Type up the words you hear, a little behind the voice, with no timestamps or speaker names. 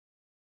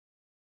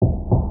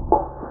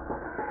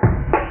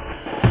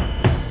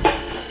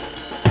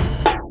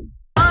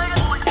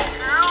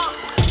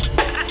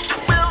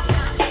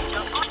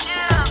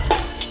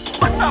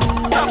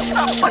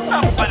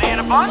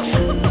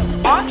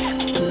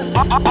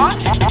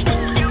What?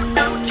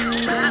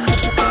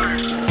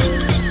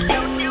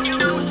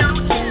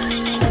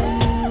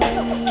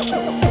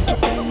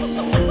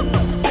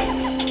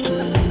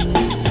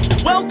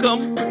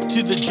 Welcome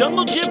to the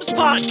Jungle Gyms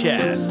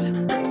podcast.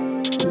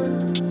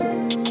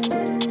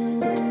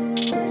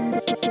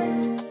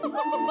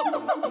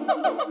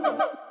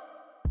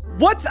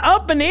 What's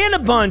up, Banana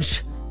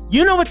Bunch?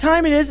 You know what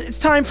time it is. It's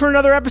time for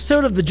another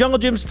episode of the Jungle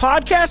Gyms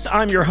podcast.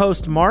 I'm your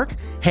host, Mark.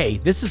 Hey,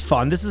 this is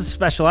fun. This is a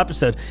special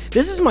episode.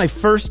 This is my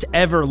first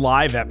ever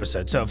live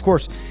episode. So, of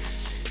course,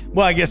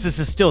 well, I guess this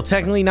is still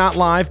technically not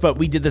live, but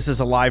we did this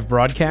as a live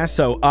broadcast.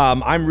 So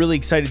I'm really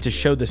excited to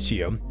show this to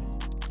you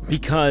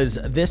because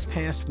this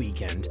past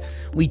weekend,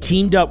 we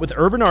teamed up with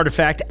Urban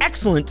Artifact,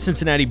 excellent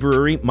Cincinnati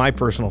brewery, my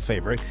personal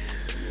favorite,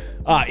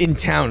 in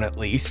town at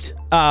least.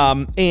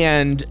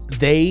 And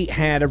they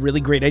had a really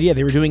great idea.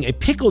 They were doing a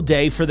pickle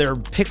day for their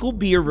pickle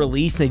beer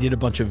release. They did a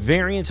bunch of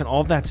variants and all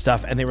of that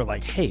stuff. And they were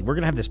like, hey, we're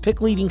going to have this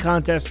pickle eating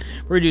contest.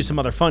 We're going to do some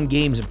other fun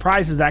games and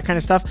prizes, that kind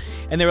of stuff.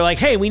 And they were like,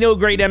 hey, we know a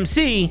great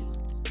MC.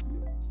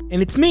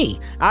 And it's me.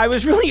 I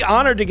was really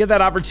honored to get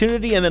that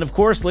opportunity. And then, of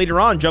course, later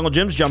on, Jungle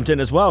Gyms jumped in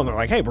as well. And they're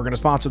like, hey, we're going to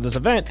sponsor this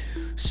event.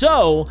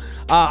 So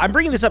I'm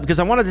bringing this up because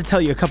I wanted to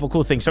tell you a couple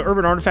cool things. So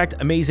Urban Artifact,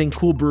 amazing,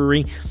 cool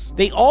brewery.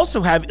 They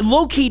also have,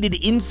 located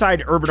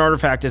inside Urban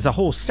Artifact, is a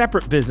whole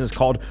separate business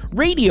called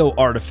Radio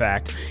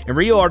Artifact. And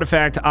Radio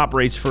Artifact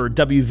operates for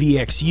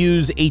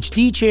WVXU's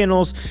HD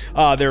channels.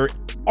 They're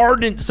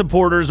ardent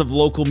supporters of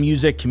local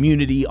music,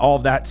 community, all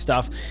of that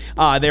stuff.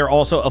 They're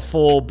also a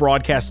full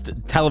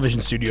broadcast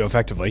television studio,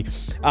 effectively.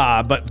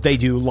 But they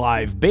do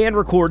live band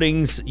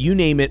recordings, you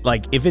name it.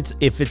 Like if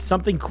it's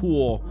something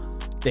cool,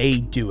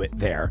 they do it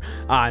there.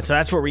 So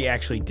that's where we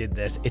actually did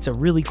this. It's a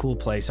really cool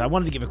place. I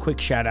wanted to give a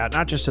quick shout out,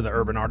 not just to the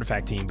Urban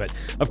Artifact team, but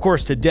of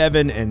course to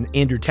Devin and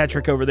Andrew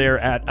Tetrick over there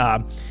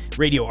at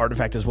Radio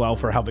Artifact as well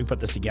for helping put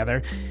this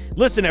together.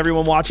 Listen,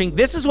 everyone watching,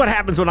 this is what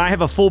happens when I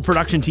have a full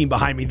production team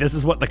behind me. This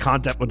is what the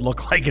content would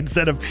look like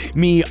instead of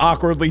me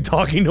awkwardly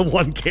talking to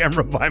one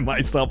camera by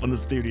myself in the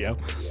studio.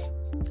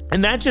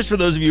 And that's just for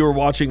those of you who are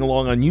watching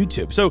along on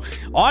YouTube. So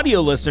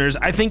audio listeners,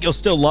 I think you'll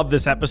still love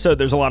this episode.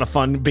 There's a lot of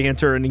fun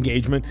banter and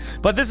engagement,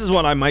 but this is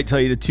what I might tell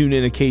you to tune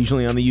in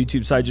occasionally on the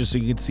YouTube side just so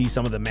you can see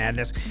some of the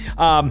madness.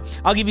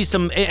 I'll give you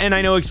some, and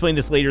I know I explained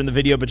this later in the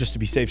video, but just to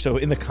be safe. So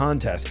in the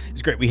contest,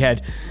 it's great. We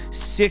had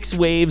 6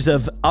 waves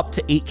of up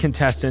to 8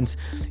 contestants.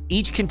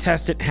 Each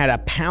contestant had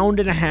 1.5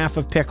 pounds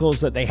of pickles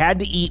that they had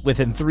to eat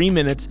within 3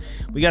 minutes.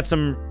 We got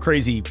some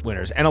crazy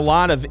winners and a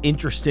lot of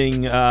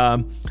interesting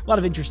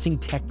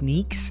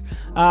techniques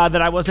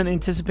that I wasn't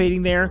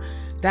anticipating there.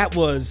 It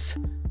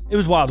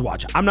was wild to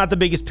watch. I'm not the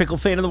biggest pickle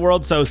fan in the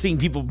world, so seeing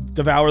people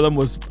devour them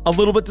was a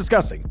little bit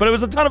disgusting, but it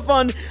was a ton of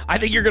fun. I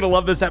think you're going to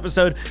love this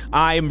episode.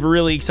 I'm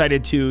really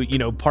excited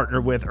to,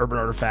 partner with Urban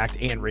Artifact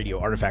and Radio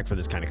Artifact for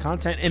this kind of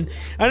content. And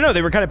I don't know,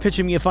 they were kind of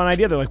pitching me a fun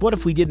idea. They're like, what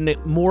if we did a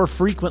more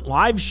frequent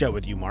live show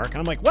with you, Mark? And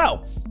I'm like,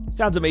 well,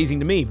 sounds amazing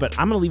to me, but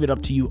I'm going to leave it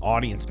up to you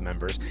audience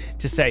members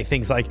to say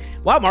things like,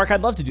 wow, Mark,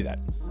 I'd love to do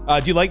that.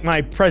 Do you like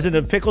my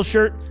President of Pickle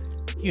shirt?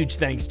 Huge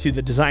thanks to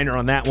the designer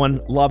on that one.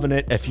 Loving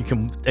it. If you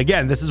can,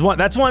 again, that's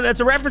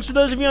a reference for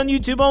those of you on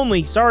YouTube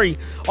only. Sorry,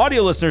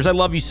 audio listeners, I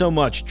love you so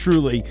much,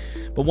 truly.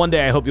 But one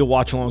day I hope you'll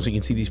watch along so you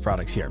can see these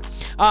products here.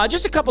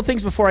 Just a couple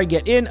things before I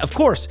get in. Of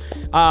course,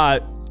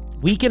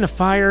 Weekend of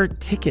Fire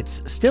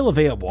tickets still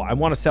available. I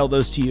want to sell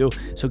those to you.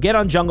 So get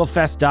on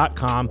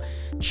junglefest.com.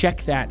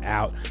 Check that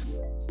out.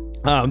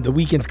 The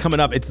weekend's coming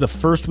up. It's the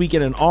first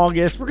weekend in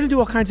August. We're going to do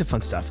all kinds of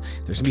fun stuff.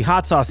 There's going to be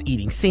hot sauce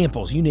eating,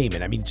 samples, you name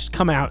it. I mean, just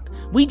come out.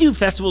 We do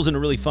festivals in a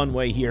really fun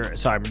way here,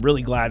 so I'm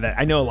really glad that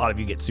I know a lot of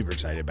you get super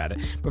excited about it.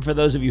 But for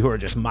those of you who are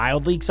just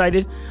mildly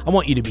excited, I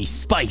want you to be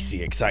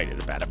spicy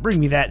excited about it. Bring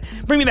me that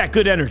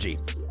good energy.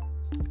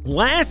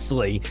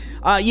 Lastly,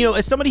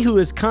 as somebody who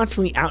is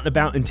constantly out and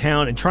about in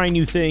town and trying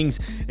new things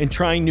and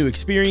trying new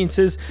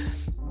experiences,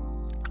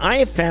 I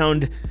have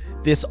found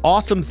this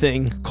awesome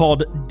thing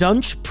called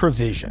Dunch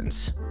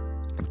Provisions.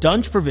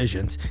 Dunch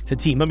Provisions, it's a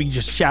team. Let me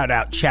just shout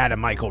out Chad and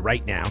Michael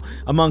right now,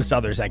 amongst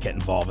others that get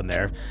involved in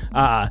there.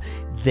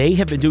 They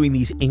have been doing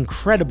these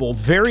incredible,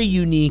 very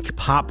unique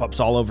pop-ups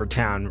all over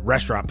town,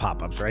 restaurant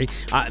pop-ups, right?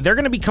 They're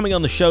going to be coming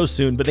on the show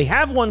soon, but they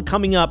have one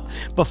coming up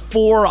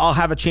before I'll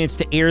have a chance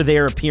to air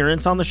their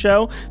appearance on the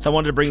show. So I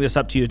wanted to bring this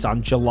up to you. It's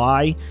on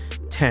July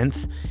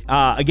 10th.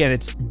 Again,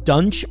 it's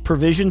Dunch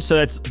Provision. So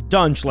that's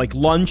Dunch, like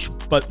lunch,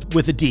 but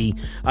with a D.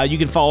 You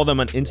can follow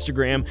them on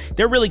Instagram.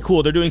 They're really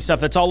cool. They're doing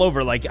stuff that's all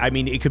over. Like, I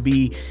mean, it could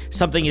be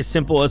something as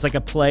simple as like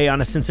a play on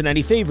a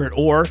Cincinnati favorite,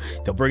 or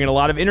they'll bring in a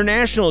lot of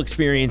international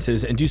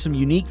experiences and do some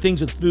unique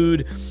things with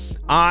food.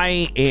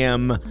 I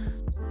am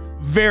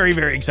very,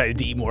 very excited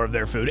to eat more of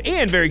their food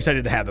and very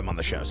excited to have them on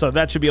the show. So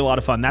that should be a lot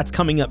of fun. That's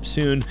coming up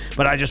soon,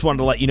 but I just wanted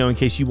to let you know in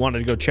case you wanted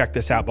to go check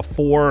this out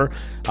before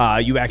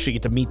you actually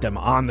get to meet them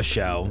on the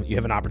show. You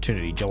have an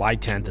opportunity. July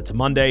 10th. It's a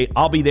Monday.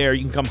 I'll be there.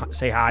 You can come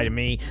say hi to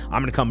me.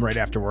 I'm going to come right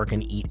after work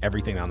and eat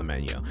everything on the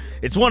menu.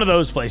 It's one of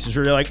those places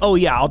where you're like, oh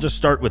yeah, I'll just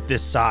start with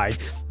this side.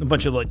 A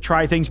bunch of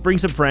try things, bring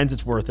some friends.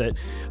 It's worth it.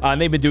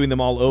 And they've been doing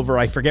them all over.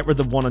 I forget where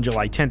the one on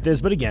July 10th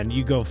is, but again,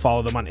 you go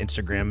follow them on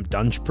Instagram,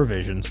 Dunge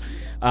Provisions.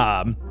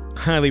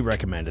 Highly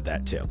recommended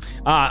that too.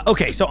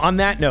 Okay, so on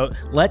that note,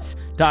 let's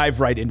dive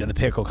right into the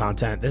pickle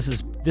content. This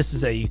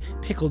is a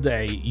pickle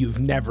day you've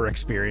never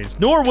experienced,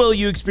 nor will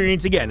you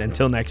experience again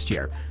until next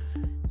year.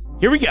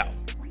 Here we go.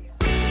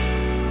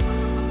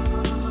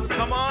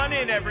 Come on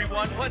in,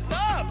 everyone. What's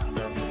up?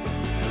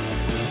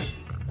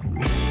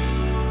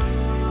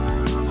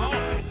 Oh.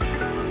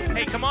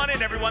 Hey, come on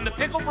in, everyone. The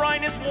pickle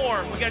brine is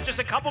warm. We got just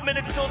a couple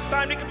minutes till it's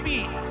time to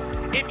compete.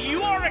 If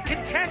you are a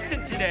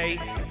contestant today,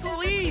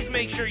 please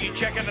make sure you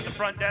check in at the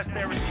front desk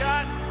there with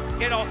Scott.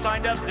 Get all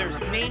signed up. There's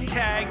name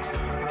tags.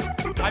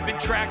 I've been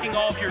tracking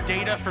all of your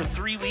data for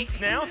 3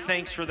 weeks now.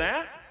 Thanks for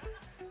that.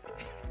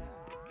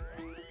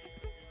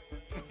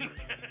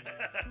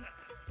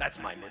 That's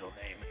my middle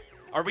name.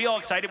 Are we all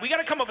excited? We got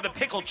to come up with a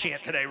pickle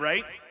chant today,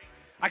 right?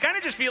 I kind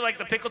of just feel like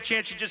the pickle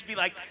chant should just be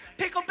like,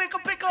 pickle, pickle,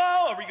 pickle.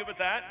 Are we good with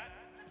that?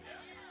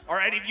 Are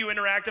any of you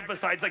interactive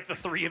besides like the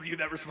 3 of you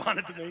that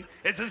responded to me?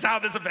 Is this how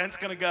this event's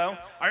gonna go?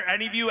 Are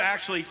any of you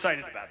actually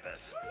excited about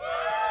this?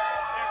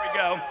 There we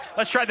go.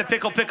 Let's try the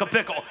pickle, pickle,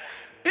 pickle.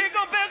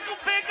 Pickle, pickle,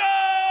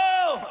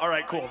 pickle! All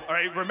right, cool. All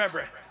right,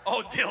 remember.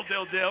 Oh, dill,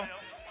 dill, dill.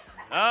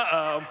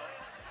 Uh-oh.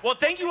 Well,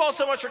 thank you all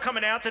so much for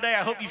coming out today.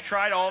 I hope you've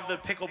tried all of the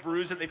pickle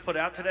brews that they put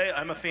out today.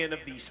 I'm a fan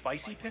of the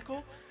spicy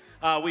pickle.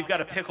 We've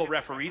got a pickle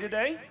referee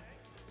today.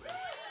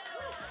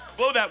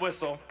 Blow that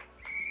whistle.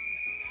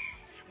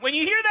 When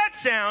you hear that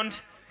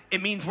sound,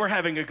 it means we're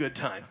having a good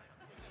time.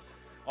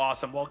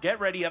 Awesome. Well, get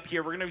ready up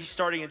here. We're going to be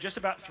starting in just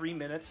about 3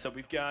 minutes. So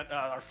we've got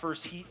our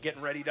first heat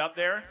getting readied up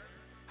there.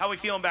 How we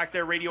feeling back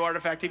there, Radio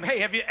Artifact team? Hey,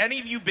 have any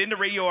of you been to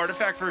Radio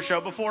Artifact for a show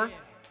before?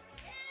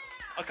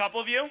 A couple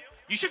of you?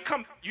 You should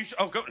come.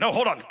 No,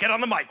 hold on. Get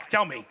on the mic.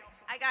 Tell me.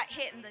 I got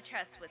hit in the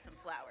chest with some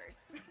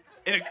flowers.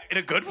 In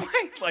a good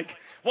way? Like,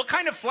 what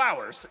kind of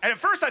flowers? And at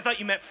first I thought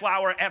you meant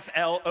flour,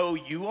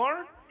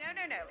 F-L-O-U-R?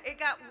 No. It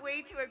got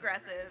way too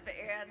aggressive,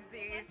 and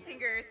the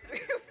singer threw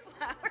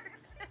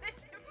flowers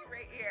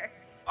right here.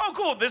 Oh,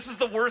 cool. This is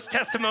the worst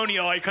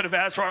testimonial I could have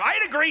asked for. I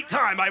had a great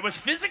time. I was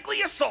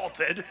physically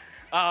assaulted.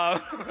 All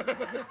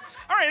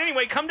right,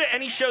 anyway, come to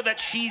any show that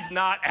she's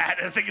not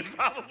at, I think is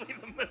probably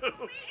the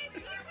move.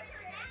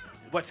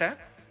 What's that?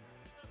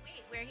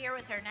 Wait, we're here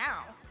with her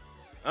now.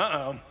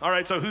 Uh-oh. All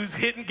right, so who's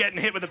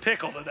getting hit with a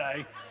pickle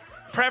today?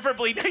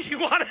 Preferably, you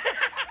want to...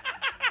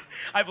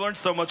 I've learned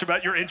so much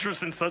about your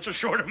interests in such a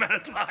short amount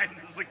of time.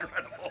 This is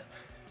incredible.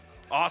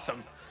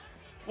 Awesome.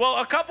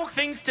 Well, a couple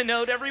things to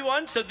note,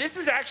 everyone. So this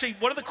is actually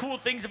one of the cool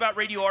things about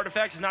Radio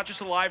Artifacts. It's not just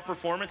a live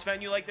performance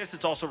venue like this.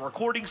 It's also a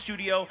recording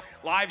studio,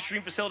 live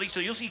stream facility. So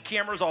you'll see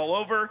cameras all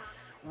over.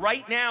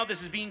 Right now,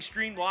 this is being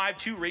streamed live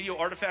to Radio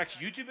Artifacts'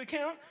 YouTube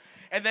account.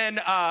 And then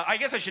I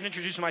guess I should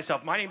introduce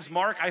myself. My name's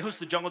Mark. I host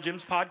the Jungle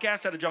Gyms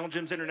podcast at a Jungle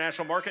Gyms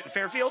International Market in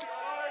Fairfield.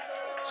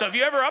 So if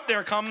you're ever up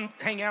there, come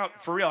hang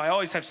out for real. I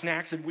always have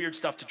snacks and weird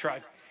stuff to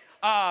try.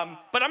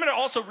 But I'm going to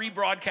also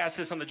rebroadcast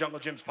this on the Jungle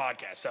Gyms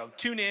podcast. So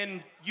tune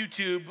in,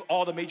 YouTube,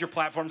 all the major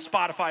platforms,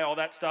 Spotify, all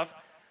that stuff.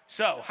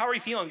 So how are we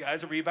feeling,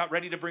 guys? Are we about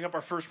ready to bring up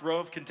our first row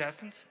of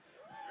contestants?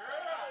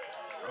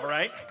 All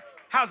right.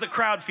 How's the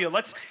crowd feel?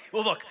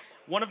 Well, look,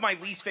 one of my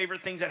least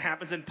favorite things that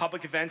happens in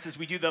public events is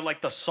we do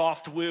the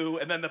soft woo,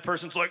 and then the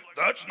person's like,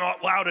 that's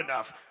not loud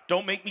enough.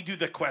 Don't make me do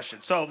the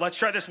question. So let's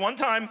try this one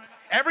time.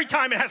 Every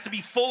time it has to be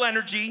full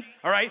energy,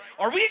 all right?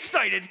 Are we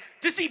excited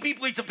to see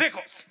people eat some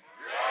pickles?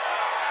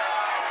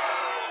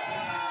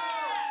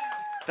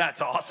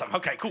 That's awesome.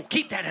 Okay, cool.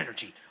 Keep that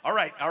energy. All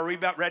right, are we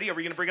about ready? Are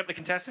we gonna bring up the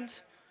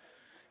contestants?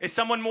 Is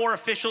someone more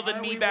official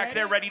than me back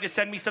there ready to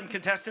send me some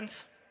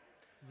contestants?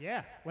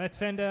 Yeah, let's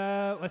send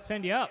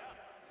you up.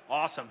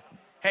 Awesome.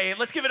 Hey,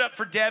 let's give it up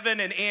for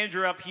Devin and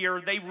Andrew up here.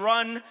 They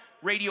run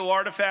Radio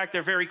Artifact.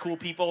 They're very cool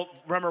people.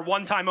 Remember,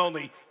 one time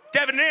only.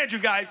 Devin and Andrew,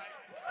 guys.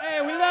 Hey,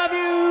 we love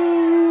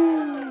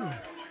you!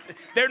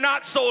 They're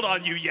not sold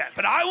on you yet,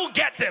 but I will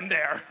get them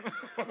there.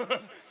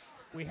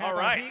 We have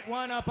our Heat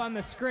 1 up on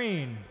the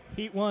screen.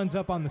 Heat 1's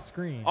up on the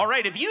screen. All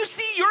right, if you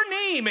see your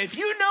name, if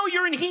you know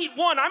you're in Heat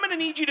 1, I'm going to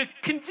need you to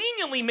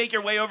conveniently make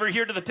your way over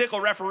here to the pickle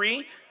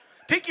referee.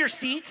 Pick your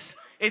seats.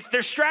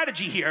 There's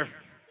strategy here.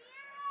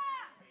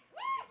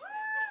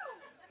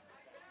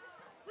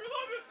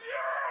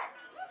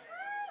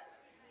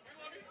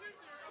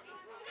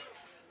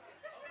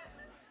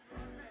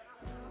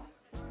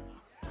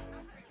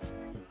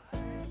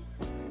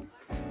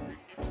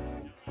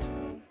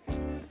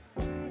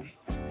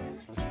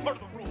 Part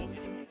of the rules.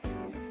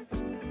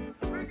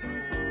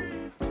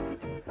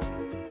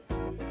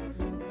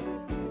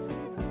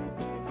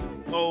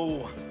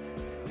 Oh,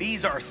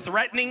 these are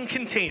threatening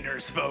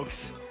containers,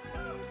 folks.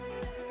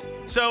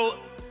 So,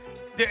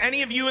 Did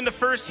any of you in the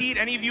first heat,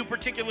 any of you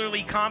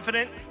particularly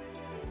confident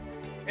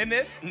in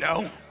this?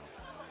 No.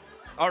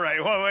 All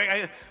right.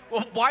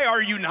 Well, why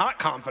are you not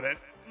confident?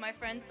 My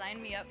friend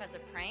signed me up as a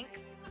prank.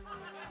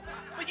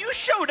 But you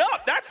showed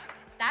up. That's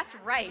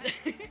right.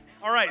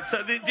 all right.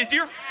 So did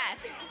your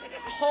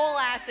whole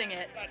assing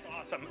it? That's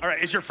awesome. All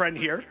right. Is your friend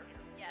here?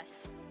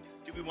 Yes.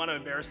 Do we want to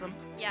embarrass them?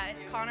 Yeah,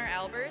 it's Connor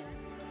Albers.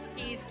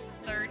 He's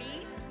 30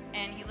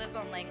 and he lives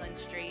on Langland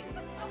Street.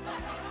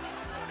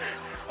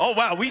 Oh,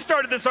 wow. We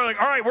started this like,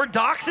 all right, we're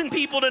doxing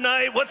people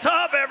tonight. What's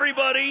up,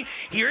 everybody?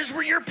 Here's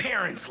where your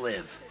parents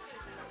live.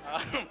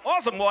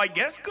 Awesome. Well, I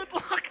guess good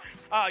luck.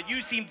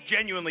 You seem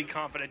genuinely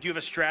confident. Do you have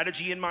a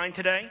strategy in mind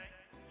today?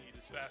 Eat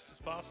as fast as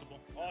possible.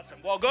 Awesome.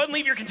 Well, go ahead and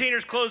leave your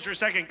containers closed for a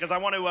second because I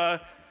want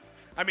to,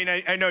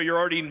 I know you're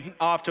already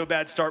off to a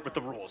bad start with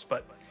the rules,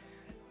 but.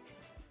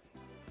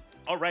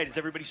 All right, is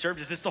everybody served?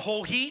 Is this the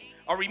whole heat?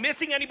 Are we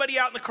missing anybody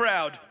out in the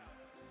crowd?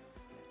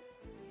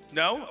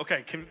 No?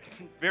 Okay,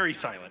 very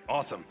silent.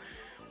 Awesome.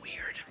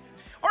 Weird.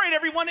 All right,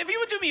 everyone, if you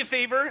would do me a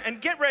favor and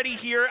get ready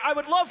here, I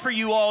would love for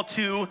you all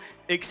to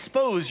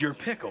expose your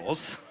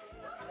pickles.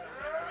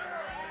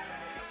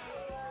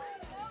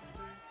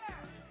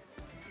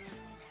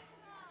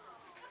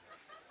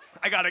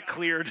 I got it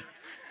cleared.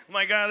 Oh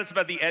my God, that's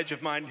about the edge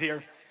of mine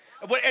here.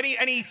 What?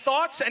 Any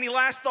thoughts? Any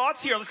last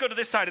thoughts? Here, let's go to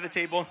this side of the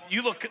table.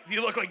 You look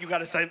like you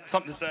got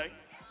something to say.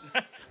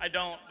 I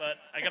don't, but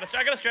I got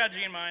a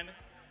strategy in mind.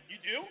 You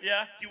do?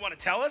 Yeah. Do you want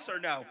to tell us or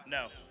no?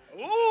 No.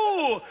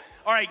 Ooh!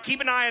 All right, keep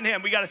an eye on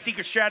him. We got a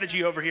secret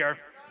strategy over here.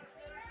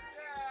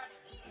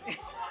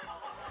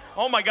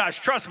 Oh my gosh,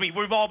 trust me,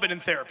 we've all been in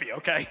therapy,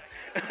 okay?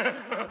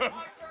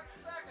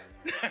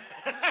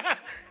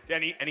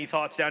 Any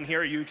thoughts down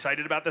here? Are you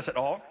excited about this at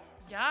all?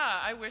 Yeah,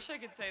 I wish I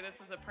could say this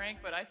was a prank,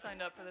 but I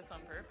signed up for this on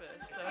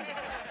purpose. So.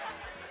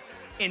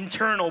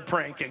 Internal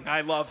pranking,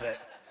 I love it.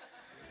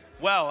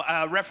 Well,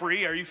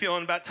 referee, are you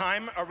feeling about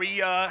time? How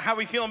are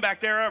we feeling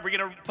back there? Are we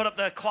gonna put up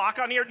the clock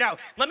on here? Now,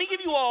 let me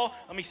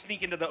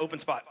sneak into the open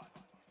spot.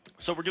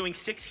 So we're doing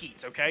 6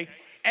 heats, okay?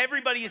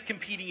 Everybody is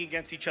competing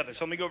against each other.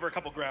 So let me go over a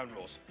couple ground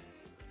rules.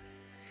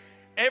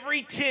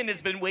 Every tin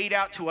has been weighed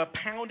out to 1.5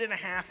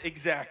 pounds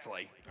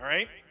exactly, all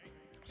right?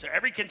 So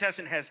every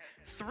contestant has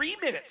 3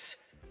 minutes,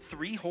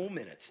 3 whole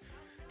minutes,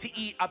 to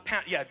eat a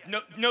pound. Yeah,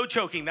 no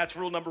choking. That's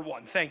rule number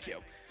 1. Thank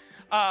you.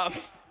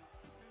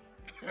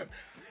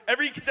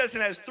 Every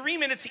contestant has 3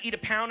 minutes to eat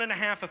 1.5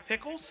 pounds of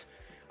pickles.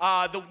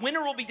 The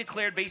winner will be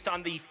declared based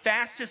on the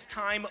fastest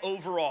time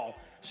overall.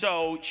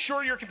 So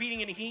sure, you're competing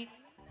in a heat,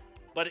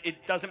 but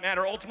it doesn't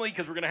matter ultimately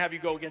because we're going to have you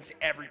go against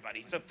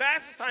everybody. So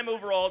fastest time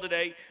overall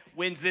today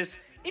wins this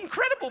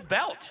incredible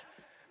belt.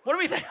 What do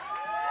we think?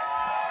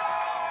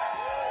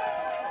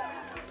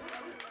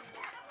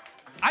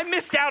 I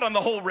missed out on the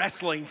whole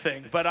wrestling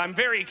thing, but I'm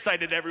very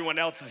excited everyone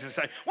else is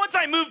excited. Once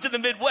I moved to the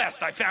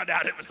Midwest, I found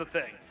out it was a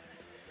thing.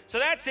 So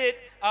that's it.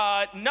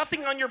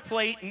 Nothing on your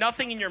plate,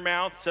 nothing in your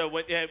mouth. So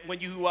when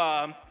you,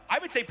 I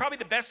would say probably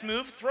the best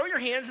move, throw your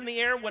hands in the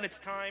air when it's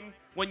time,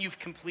 when you've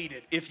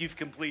completed, if you've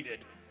completed,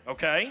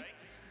 okay?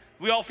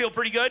 We all feel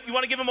pretty good? You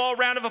want to give them all a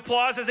round of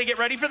applause as they get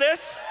ready for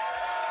this?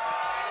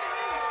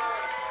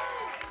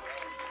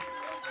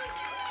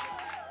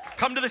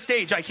 Come to the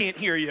stage, I can't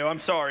hear you, I'm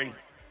sorry.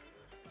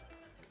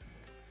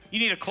 You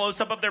need a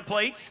close-up of their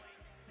plates?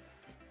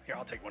 Here,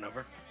 I'll take one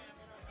over.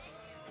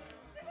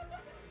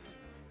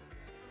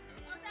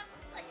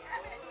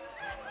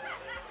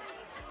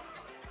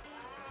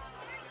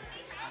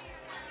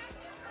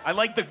 I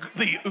like the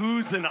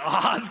oohs and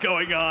ahs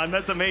going on.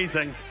 That's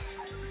amazing.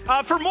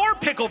 For more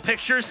pickle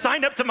pictures,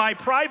 sign up to my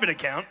private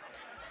account.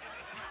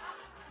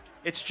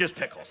 It's just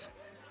pickles.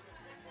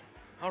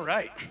 All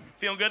right.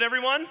 Feeling good,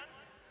 everyone?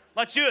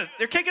 Let's do it.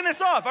 They're kicking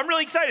this off. I'm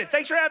really excited.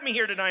 Thanks for having me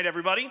here tonight,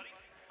 everybody.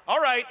 All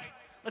right.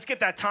 Let's get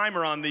that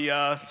timer on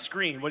the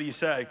screen. What do you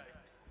say?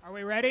 Are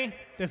we ready?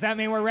 Does that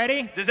mean we're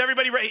ready? Does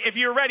everybody ready? If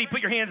you're ready,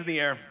 put your hands in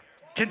the air.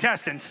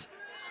 Contestants.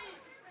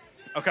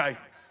 Okay.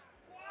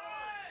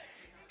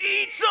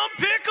 Eat some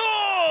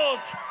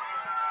pickles!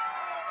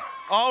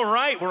 All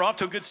right, we're off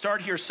to a good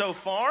start here so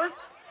far.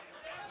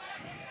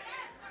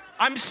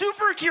 I'm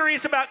super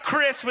curious about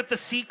Chris with the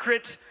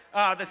secret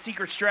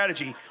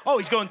strategy. Oh,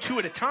 he's going 2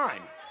 at a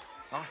time.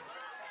 Oh,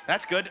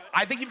 that's good.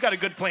 I think you've got a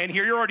good plan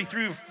here. You're already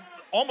through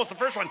almost the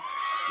first one.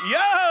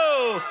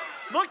 Yo,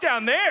 look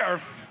down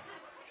there.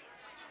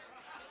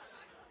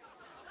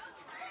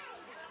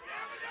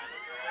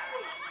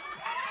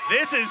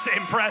 This is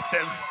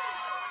impressive.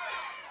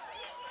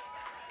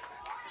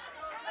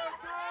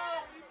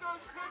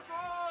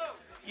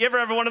 You ever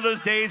have one of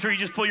those days where you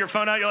just pull your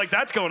phone out, you're like,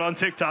 that's going on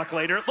TikTok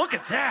later. Look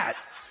at that.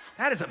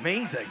 That is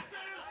amazing.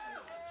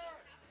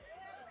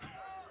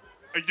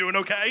 Are you doing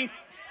okay?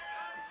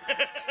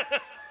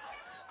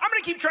 I'm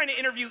gonna keep trying to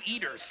interview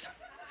eaters.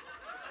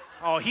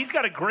 Oh, he's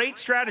got a great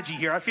strategy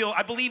here.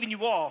 I believe in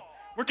you all.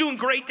 We're doing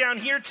great down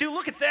here too.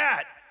 Look at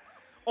that.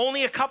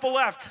 Only a couple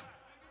left. There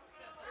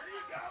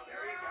you go.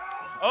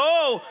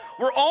 Oh,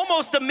 we're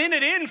almost a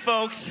minute in,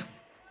 folks.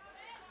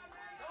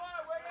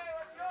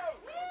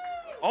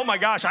 Oh my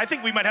gosh, I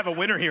think we might have a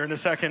winner here in a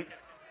second.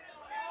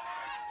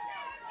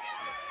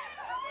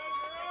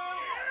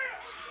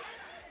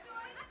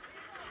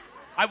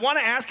 I want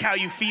to ask how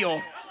you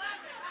feel,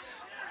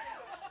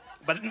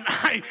 but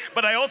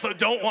I also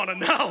don't want to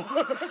know.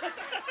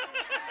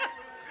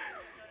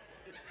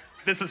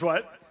 This is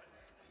what?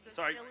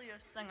 Sorry.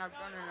 Silliest thing I've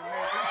done in a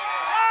minute.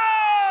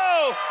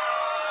 Oh!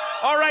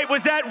 All right,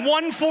 was that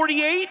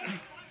 148?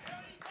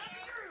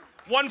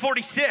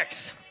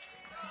 146.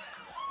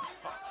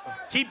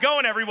 Keep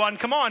going, everyone.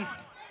 Come on.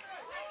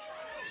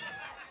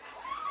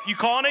 You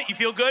calling it? You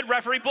feel good?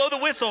 Referee, blow the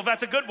whistle if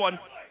that's a good one.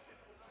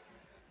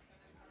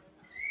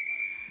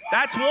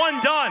 That's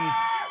one done.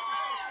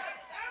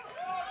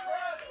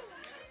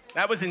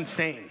 That was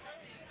insane.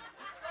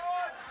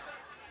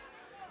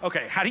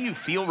 Okay, how do you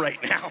feel right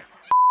now?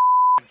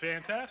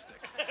 Fantastic.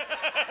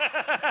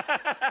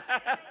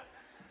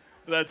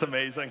 That's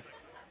amazing.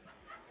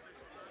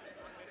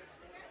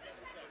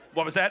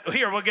 What was that?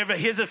 Here, we'll give it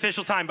his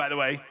official time, by the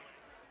way.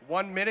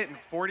 1 minute and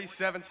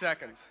 47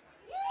 seconds.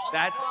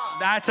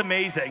 That's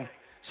amazing.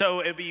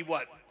 So it'd be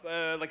what,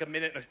 like a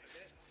minute and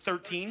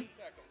 13?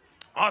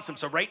 Awesome.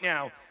 So right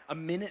now, a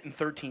minute and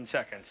 13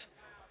 seconds.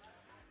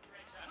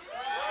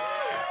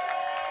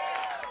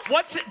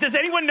 Does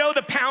anyone know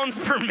the pounds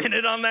per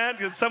minute on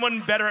that? Is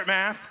someone better at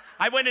math?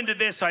 I went into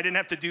this so I didn't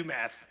have to do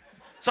math,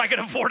 so I could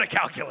afford a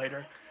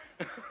calculator.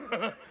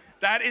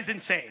 That is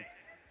insane.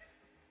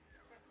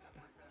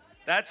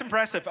 That's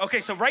impressive. Okay,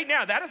 so right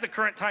now, that is the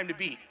current time to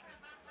beat.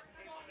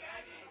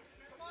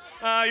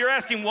 You're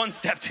asking one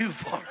step too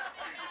far.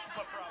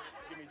 What problem?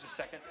 Give me just a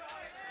second.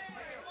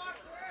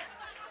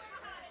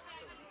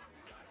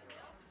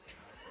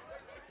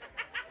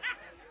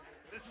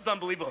 This is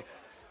unbelievable.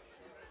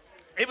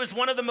 It was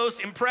one of the most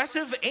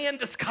impressive and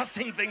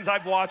disgusting things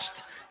I've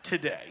watched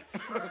today.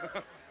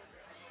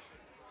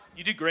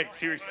 You did great,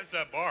 seriously. What's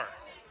that bar?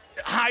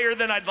 Higher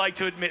than I'd like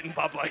to admit in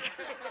public.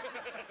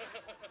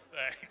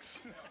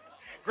 Thanks.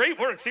 Great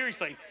work,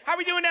 seriously. How are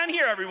we doing down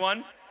here,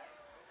 everyone?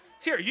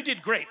 Sierra, you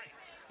did great.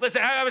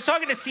 Listen, I was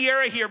talking to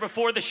Sierra here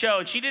before the show,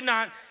 and she did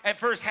not at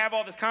first have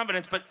all this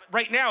confidence, but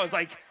right now is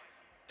like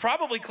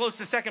probably close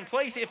to second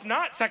place, if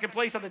not second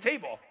place on the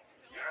table.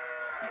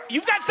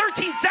 You've got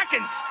 13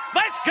 seconds.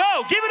 Let's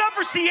go. Give it up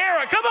for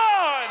Sierra. Come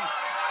on.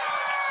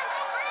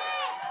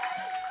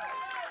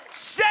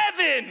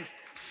 7,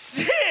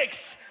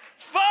 6,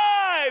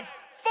 5,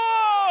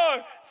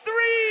 4,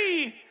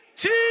 3,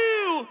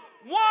 2,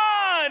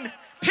 1.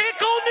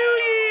 Pickle New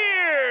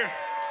Year.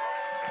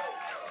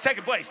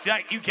 Second place.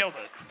 You killed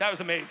it. That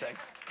was amazing.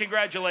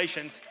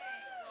 Congratulations.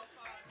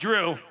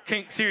 Drew,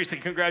 seriously,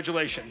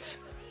 congratulations.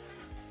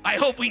 I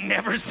hope we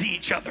never see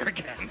each other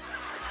again.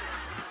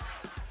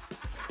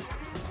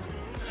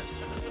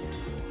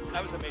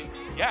 That was amazing.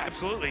 Yeah,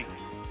 absolutely.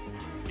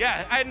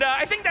 Yeah, and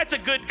I think that's a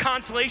good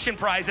consolation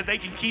prize that they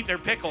can keep their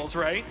pickles,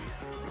 right?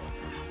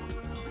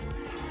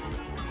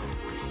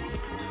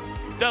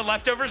 The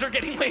leftovers are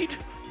getting weighed.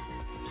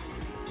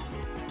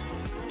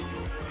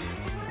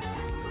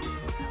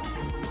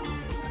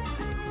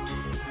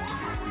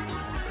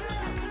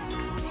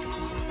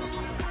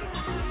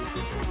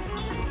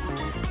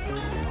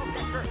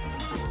 Okay, sure.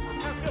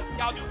 Sounds good.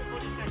 Yeah, I'll do it before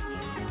these next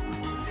games.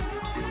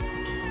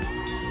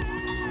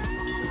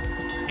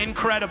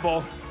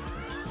 Incredible.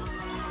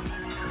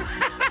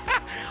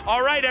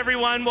 All right,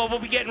 everyone. Well, we'll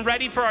be getting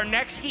ready for our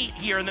next heat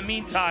here in the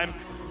meantime.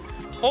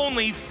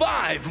 Only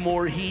 5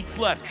 more heats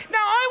left.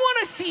 Now, I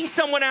want to see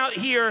someone out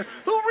here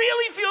who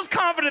really feels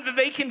confident that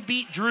they can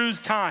beat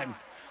Drew's time.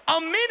 A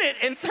minute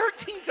and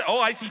 13 Oh,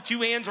 I see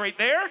 2 hands right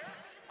there.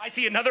 I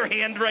see another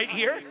hand right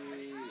here.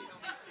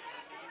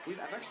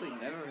 I've actually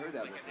never heard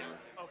that before.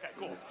 Okay,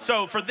 cool.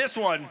 So for this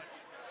one,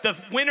 the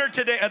winner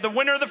today, the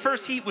winner of the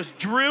first heat was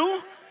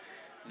Drew.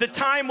 The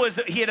time was,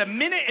 he had a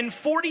minute and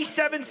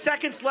 47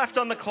 seconds left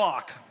on the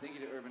clock. Thank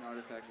you to Urban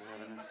Artifact for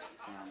having us.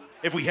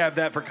 If we have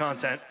that for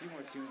content.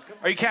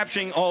 Are you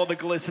capturing all the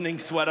glistening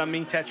sweat on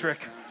me,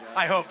 Tetrick?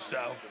 I hope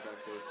so.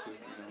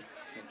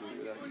 Can't do it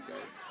without you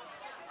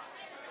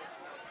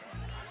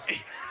guys.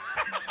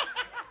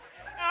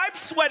 I'm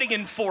sweating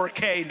in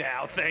 4K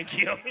now, thank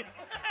you.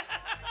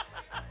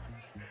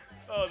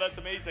 Oh, that's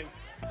amazing.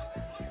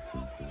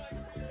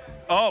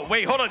 Oh,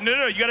 wait, hold on.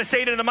 No, you got to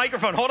say it in the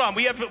microphone. Hold on.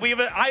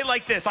 I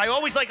like this. I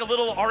always like a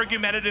little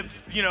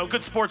argumentative,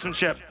 good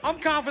sportsmanship. I'm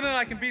confident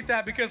I can beat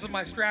that because of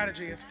my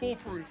strategy. It's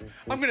foolproof.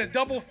 I'm going to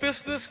double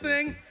fist this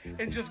thing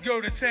and just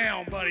go to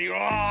town, buddy.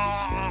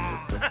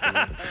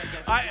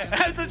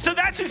 So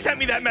that's who sent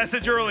me that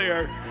message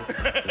earlier.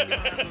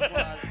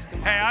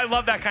 Hey, I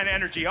love that kind of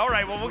energy. All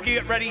right, well, we'll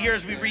get ready here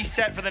as we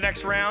reset for the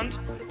next round.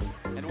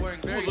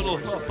 A little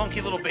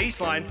funky little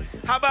bass line.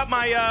 How about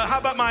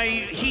my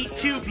Heat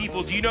 2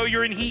 people? Do you know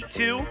you're in Heat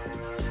 2?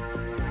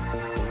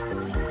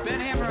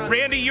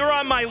 Randy, you're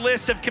on my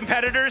list of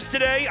competitors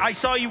today. I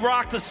saw you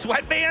rock the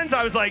sweatbands.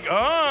 I was like,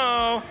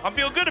 oh, I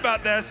feel good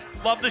about this.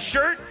 Love the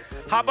shirt.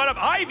 How about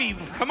Ivy?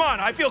 Come on,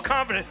 I feel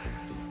confident.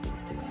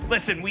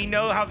 Listen, we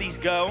know how these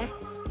go.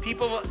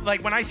 People,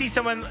 like when I see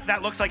someone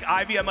that looks like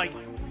Ivy, I'm like,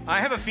 I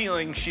have a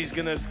feeling she's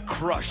gonna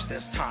crush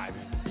this time.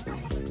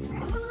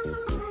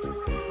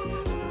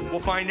 We'll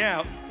find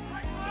out.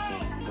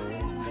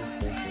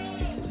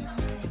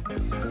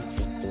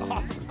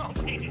 Awesome. Oh,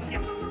 baby,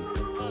 yes.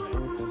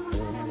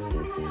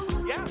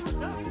 Yeah.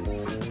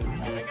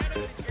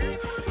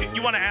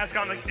 You want to ask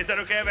on the? Is that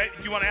okay?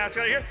 You want to ask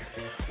out here?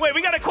 Wait,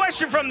 we got a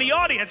question from the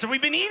audience.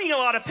 We've been eating a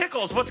lot of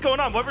pickles. What's going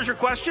on? What was your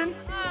question?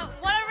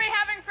 What are we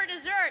having for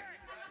dessert?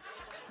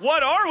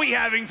 What are we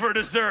having for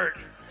dessert?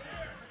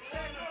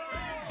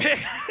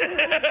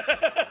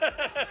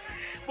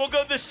 We'll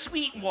go the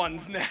sweet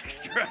ones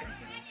next, right?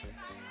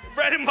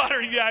 Bread and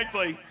butter,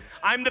 exactly.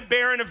 I'm the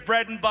Baron of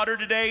bread and butter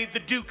today, the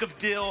Duke of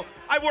Dill.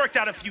 I worked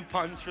out a few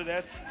puns for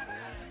this.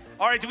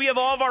 All right, do we have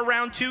all of our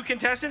round 2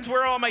 contestants?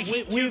 Where are all my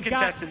Heat 2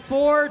 contestants? We've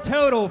got 4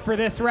 total for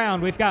this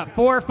round. We've got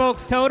 4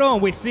 folks total,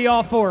 and we see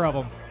all 4 of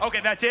them.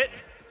 Okay, that's it?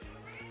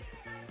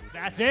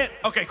 That's it.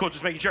 Okay, cool,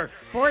 just making sure.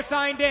 4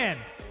 signed in.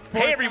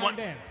 Hey, everyone.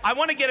 I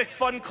want to get a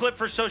fun clip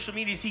for social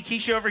media. See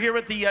Keisha over here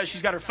with the,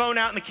 she's got her phone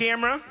out in the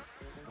camera.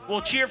 We'll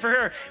cheer for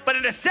her. But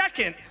in a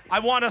second, I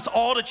want us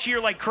all to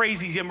cheer like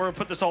crazies, and we're going to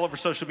put this all over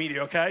social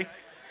media, okay?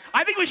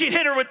 I think we should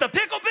hit her with the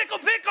pickle, pickle,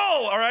 pickle,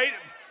 all right?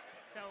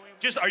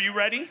 Are you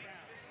ready?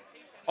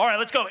 All right,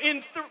 let's go.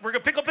 We're going to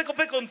pickle, pickle,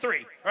 pickle in 3,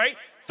 all right?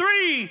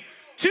 3,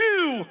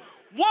 2,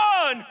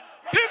 1,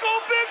 pickle,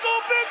 pickle,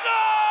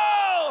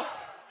 pickle!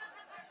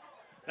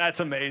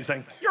 That's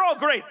amazing. You're all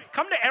great.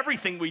 Come to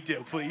everything we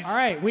do, please. All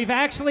right, we've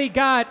actually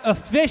got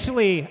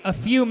officially a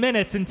few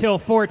minutes until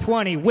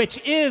 4:20, which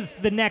is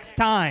the next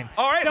time.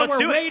 All right, let's do it.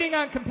 So we're waiting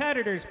on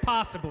competitors,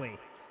 possibly.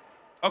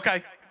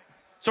 Okay.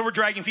 So we're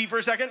dragging feet for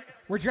a second?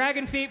 We're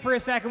dragging feet for a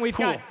second. We've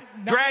cool. got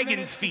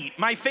Dragon's feet,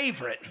 my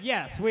favorite.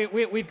 Yes,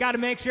 we've got to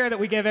make sure that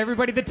we give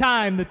everybody the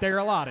time that they're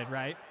allotted,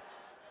 right?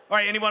 All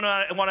right, anyone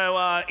want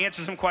to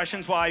answer some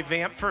questions while I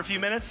vamp for a few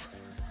minutes?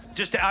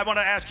 I want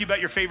to ask you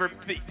about your favorite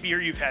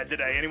beer you've had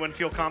today. Anyone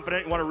feel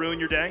confident? You want to ruin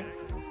your day?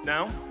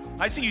 No?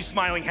 I see you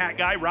smiling hat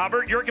guy.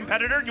 Robert, you're a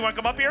competitor. Do you want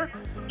to come up here?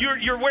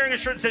 You're wearing a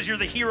shirt that says you're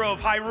the hero of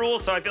Hyrule,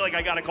 so I feel like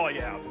I got to call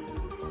you out.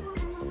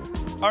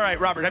 All right,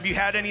 Robert, have you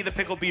had any of the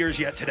pickle beers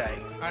yet today?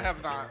 I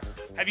have not.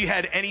 Have you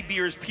had any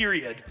beers,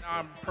 period?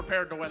 I'm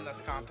prepared to win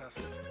this contest.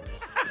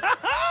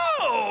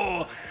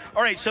 Oh!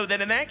 All right, so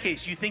then in that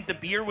case, you think the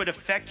beer would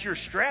affect your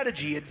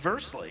strategy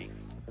adversely?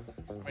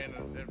 I mean,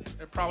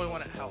 it probably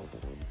wouldn't help.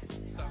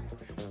 So.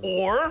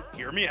 Or,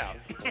 hear me out.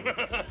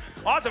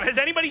 Awesome. Has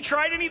anybody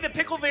tried any of the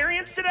pickle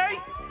variants today?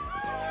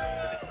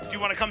 Do you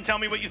want to come tell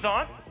me what you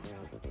thought?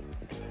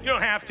 You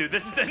don't have to.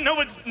 No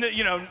one's,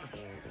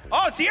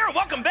 Oh, Sierra,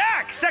 welcome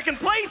back. Second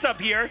place up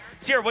here.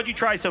 Sierra, what'd you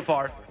try so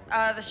far?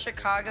 The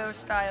Chicago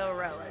style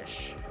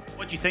relish.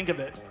 What'd you think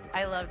of it?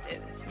 I loved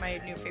it. It's my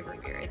new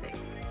favorite beer, I think.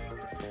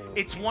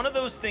 It's one of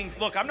those things.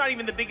 Look, I'm not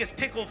even the biggest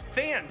pickle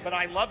fan, but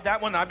I love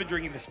that one. I've been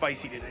drinking the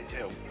spicy today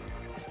too.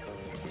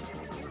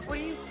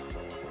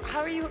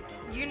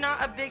 You're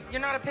not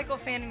a pickle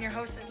fan and you're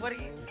hosting,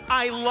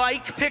 I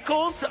like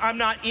pickles. I'm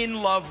not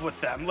in love with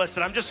them.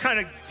 Listen, I'm just kind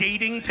of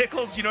dating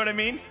pickles, you know what I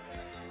mean?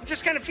 I'm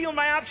just kind of feeling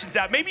my options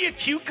out. Maybe a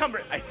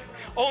cucumber.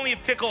 Only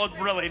if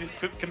pickle-related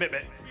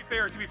commitment.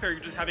 To be fair, you're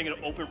just having an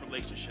open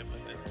relationship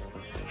with it.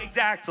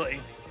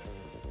 Exactly.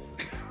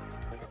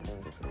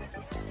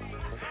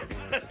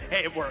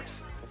 Hey, it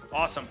works.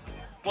 Awesome.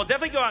 Well,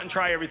 definitely go out and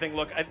try everything.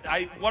 Look,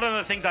 one of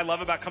the things I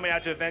love about coming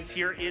out to events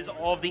here is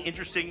all of the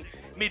interesting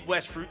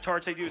Midwest fruit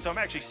tarts they do. So I'm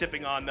actually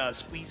sipping on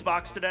Squeeze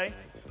Box today.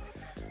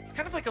 It's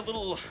kind of like a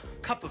little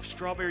cup of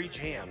strawberry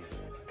jam.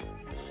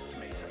 It's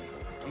amazing.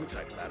 I'm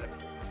excited about it.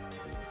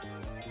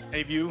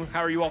 Any of you,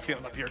 how are you all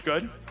feeling up here?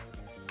 Good?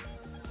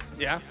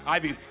 Yeah?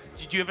 Ivy,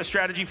 did you have a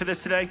strategy for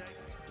this today?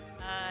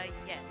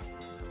 Yes.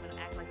 I'm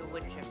gonna act like a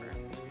wood chipper.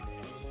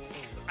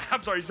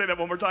 I'm sorry, say that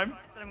one more time.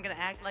 I said I'm gonna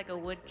act like a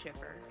wood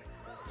chipper.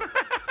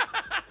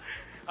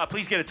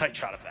 Please get a tight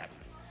shot of that.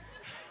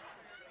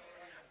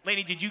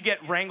 Lainey, did you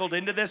get wrangled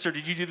into this, or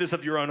did you do this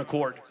of your own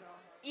accord?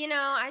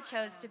 I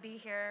chose to be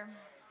here,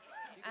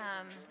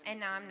 and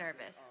now I'm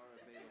nervous.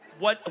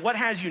 What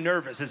has you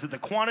nervous? Is it the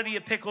quantity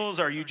of pickles?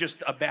 Are you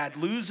just a bad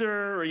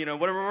loser? Or,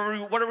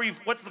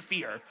 what's the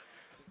fear?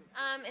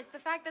 It's the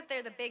fact that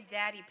they're the Big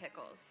Daddy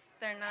pickles.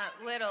 They're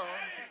not little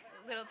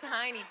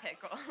tiny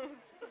pickles.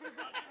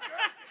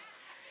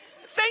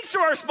 Thanks to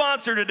our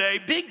sponsor today,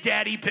 Big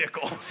Daddy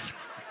Pickles.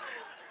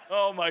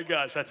 Oh my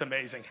gosh, that's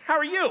amazing. How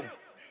are you?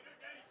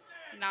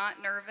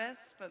 Not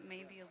nervous, but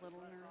maybe a little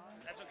nervous.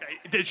 That's okay.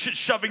 Did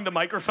shoving the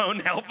microphone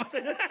help?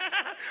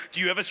 Do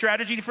you have a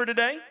strategy for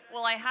today?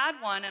 Well, I had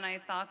one, and I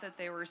thought that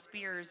they were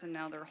spears, and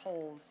now they're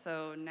holes.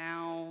 So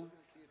now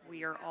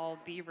we are all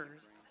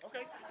beavers.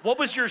 Okay. What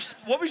was your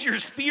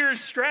spears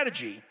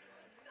strategy?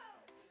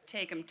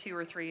 Take them 2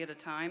 or 3 at a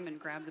time and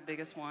grab the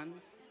biggest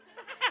ones.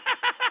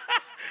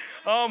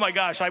 Oh my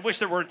gosh, I wish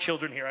there weren't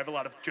children here. I have a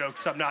lot of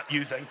jokes I'm not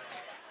using.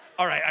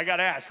 All right, I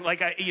gotta ask.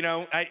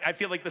 I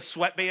feel like the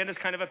sweatband is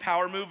kind of a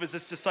power move. Is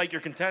this to psych your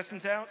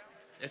contestants out?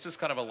 It's just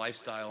kind of a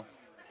lifestyle.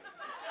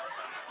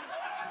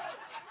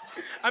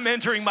 I'm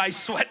entering my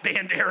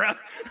sweatband era.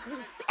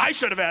 I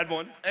should have had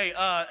one. Hey,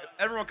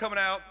 everyone coming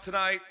out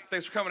tonight,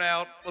 thanks for coming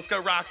out. Let's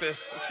go rock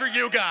this. It's for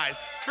you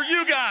guys. It's for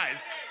you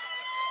guys.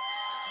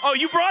 Oh,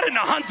 you brought in a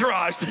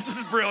entourage. This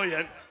is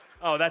brilliant.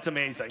 Oh, that's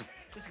amazing.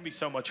 This is going to be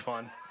so much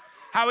fun.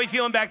 How are we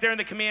feeling back there in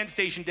the command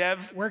station,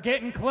 Dev? We're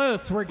getting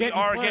close. We're getting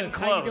close.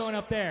 How you doing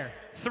up there?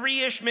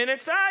 3-ish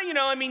minutes.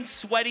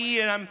 Sweaty,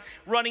 and I'm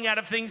running out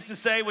of things to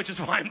say, which is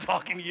why I'm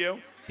talking to you.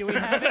 Do we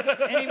have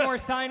any more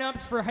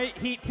sign-ups for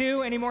Heat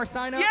 2? Any more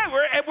sign-ups?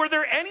 Yeah, were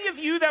there any of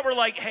you that were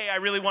like, hey, I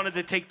really wanted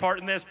to take part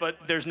in this, but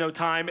there's no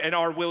time, and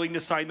are willing to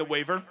sign the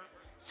waiver?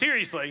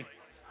 Seriously.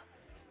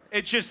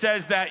 It just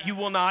says that you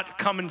will not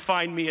come and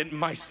find me in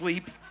my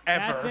sleep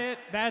ever.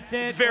 That's it.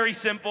 It's very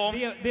simple.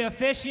 The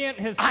officiant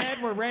has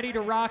said we're ready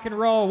to rock and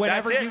roll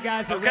whenever you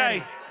guys are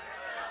ready.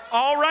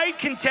 All right,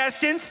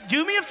 contestants,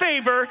 do me a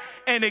favor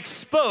and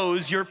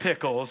expose your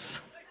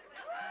pickles.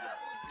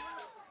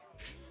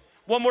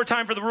 One more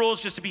time for the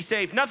rules, just to be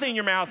safe. Nothing in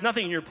your mouth,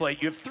 nothing in your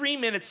plate. You have 3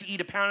 minutes to eat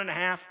 1.5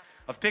 pounds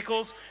of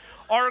pickles.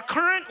 Our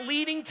current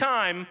leading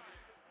time...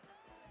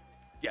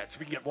 Yeah, so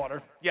we can get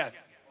water. Yeah.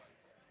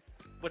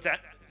 What's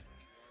that?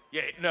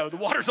 Yeah, no, the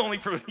water's only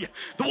for... Yeah,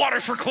 the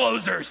water's for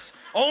closers.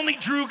 Only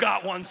Drew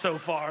got one so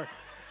far.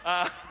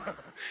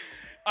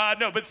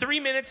 No, but 3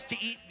 minutes to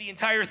eat the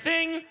entire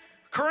thing.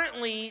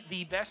 Currently,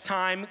 the best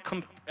time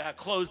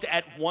closed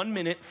at 1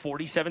 minute,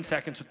 47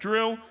 seconds with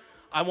Drew.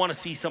 I want to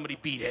see somebody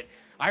beat it.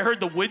 I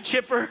heard the wood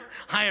chipper.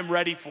 I am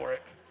ready for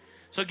it.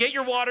 So get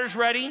your waters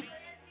ready.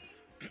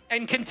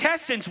 And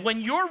contestants,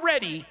 when you're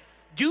ready,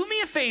 do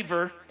me a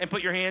favor and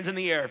put your hands in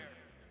the air.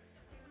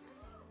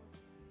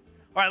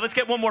 All right, let's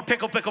get one more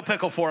pickle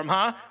for him,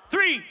 huh?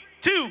 3,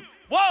 2,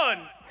 1.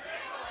 Pickle.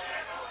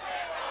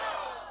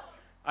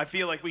 I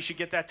feel like we should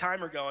get that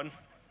timer going.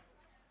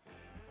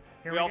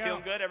 Here we all go.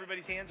 feeling good?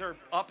 Everybody's hands are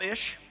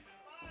up-ish.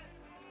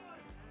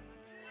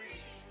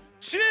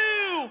 2,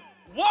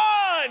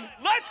 1,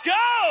 let's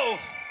go!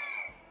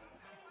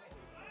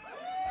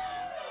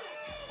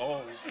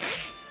 Oh.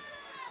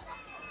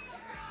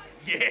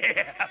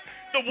 Yeah,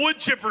 the wood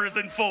chipper is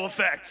in full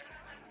effect.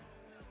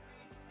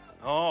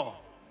 Oh.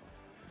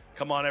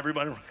 Come on,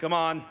 everybody. Come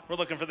on. We're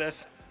looking for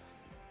this.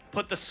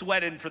 Put the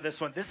sweat in for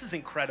this one. This is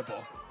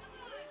incredible.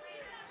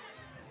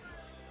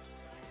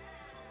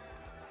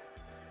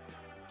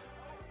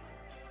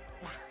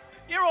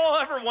 You all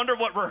ever wonder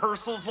what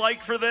rehearsal's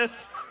like for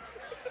this?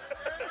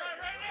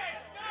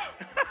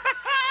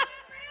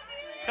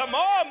 Come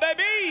on,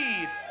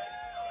 baby.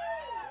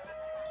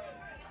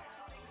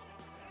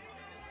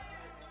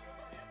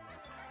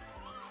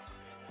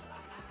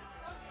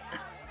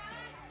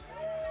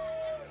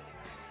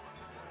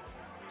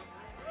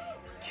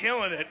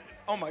 Killing it.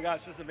 Oh my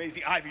gosh, this is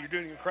amazing. Ivy, you're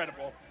doing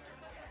incredible.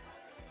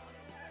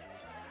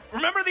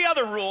 Remember the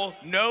other rule,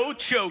 no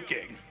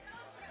choking.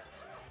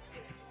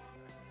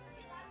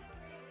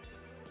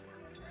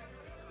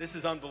 This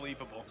is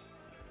unbelievable.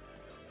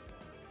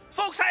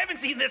 Folks, I haven't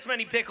seen this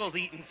many pickles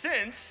eaten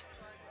since.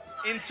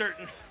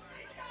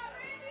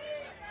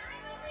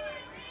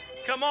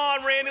 Come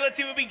on, Randy, let's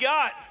see what we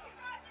got.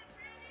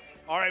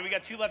 All right, we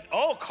got 2 left.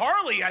 Oh,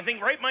 Carly, I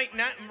think right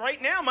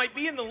now might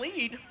be in the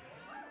lead.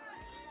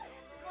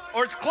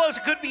 Or it's close.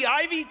 It could be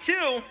Ivy,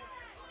 too.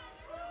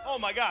 Oh,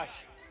 my gosh.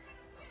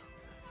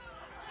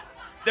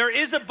 There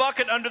is a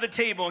bucket under the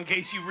table in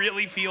case you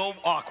really feel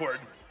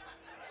awkward.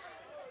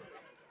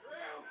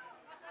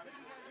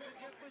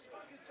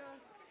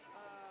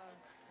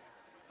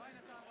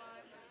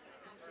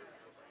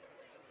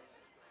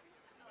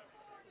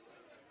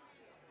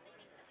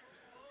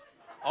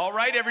 All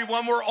right,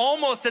 everyone. We're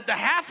almost at the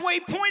halfway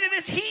point of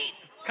this heat.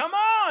 Come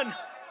on.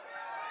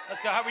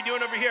 Let's go. How are we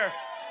doing over here?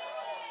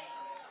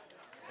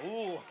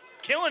 Ooh,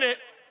 killing it.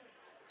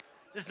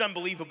 This is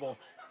unbelievable.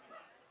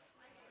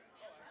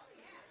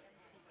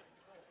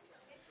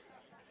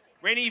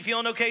 Rainey, you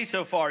feeling okay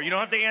so far? You don't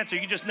have to answer,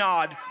 you just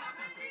nod.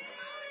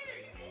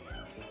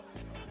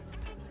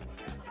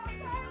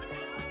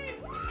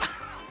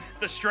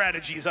 The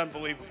strategy is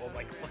unbelievable.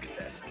 Like, look at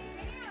this.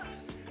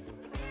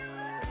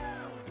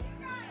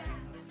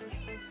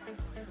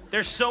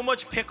 There's so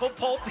much pickle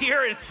pulp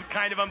here, it's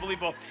kind of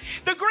unbelievable.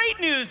 The great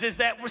news is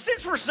that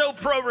since we're so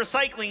pro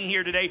recycling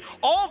here today,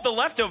 all of the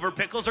leftover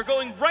pickles are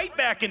going right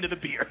back into the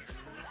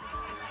beers.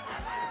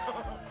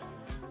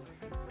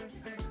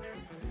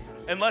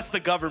 Unless the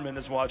government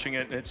is watching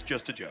it, it's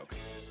just a joke.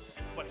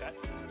 What's that?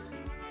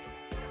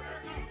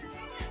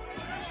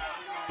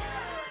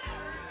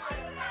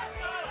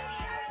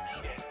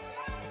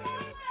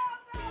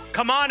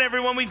 Come on,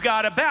 everyone, we've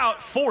got about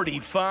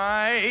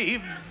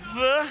 45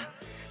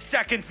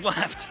 seconds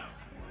left.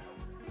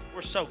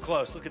 We're so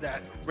close. Look at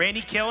that.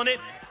 Randy killing it.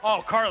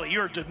 Oh, Carly,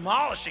 you're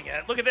demolishing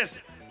it. Look at this.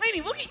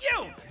 Lainey, look at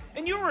you.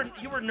 And you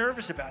were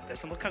nervous about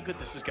this, and look how good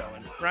this is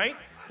going, right?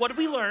 What did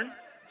we learn?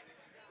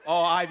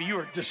 Oh, Ivy, you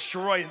were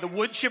destroying. The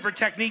wood chipper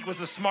technique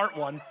was a smart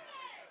one.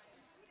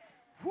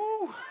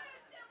 Whew.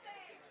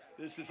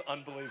 This is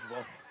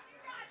unbelievable.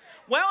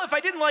 Well, if I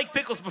didn't like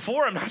pickles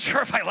before, I'm not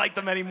sure if I like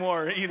them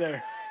anymore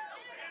either.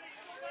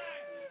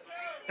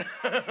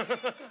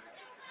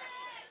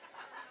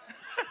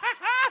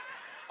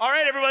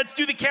 right, everyone, let's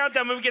do the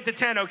countdown when we get to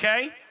 10,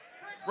 okay?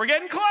 We're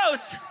getting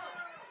close.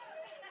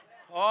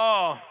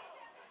 Oh.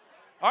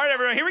 All right,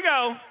 everyone, here we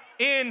go.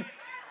 In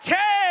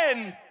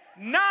 10,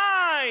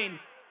 9,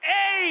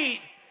 8,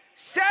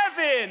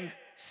 7,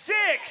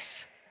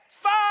 6,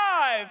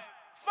 5,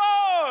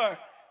 4,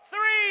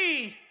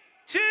 3,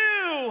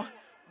 2,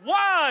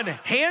 1.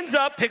 Hands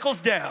up,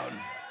 Pickles down.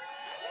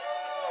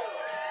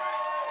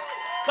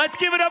 Let's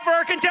give it up for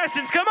our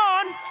contestants. Come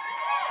on.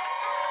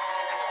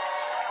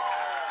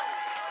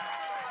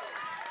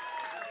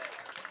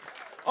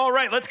 All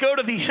right, let's go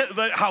to the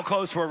how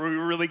close were we? We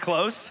were really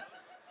close.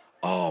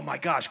 Oh my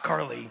gosh,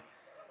 Carly.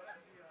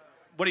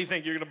 What do you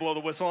think? You're gonna blow the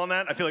whistle on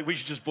that? I feel like we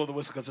should just blow the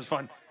whistle because it's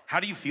fun. How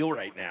do you feel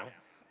right now?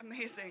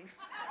 Amazing.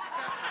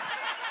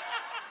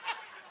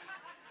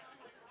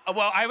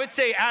 Well, I would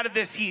say out of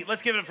this heat,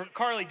 let's give it for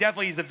Carly.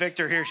 Definitely is the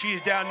victor here.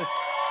 She's down.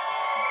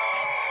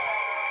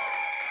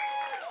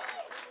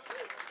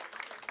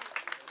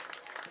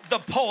 The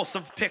pulse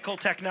of pickle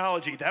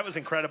technology. That was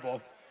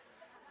incredible.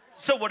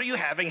 So what are you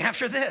having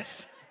after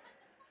this?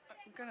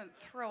 I'm gonna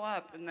throw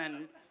up and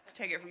then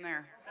take it from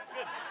there.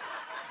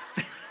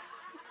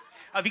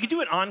 If you could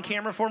do it on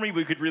camera for me,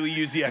 we could really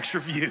use the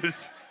extra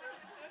views.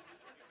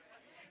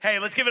 Hey,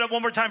 let's give it up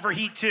one more time for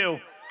Heat 2.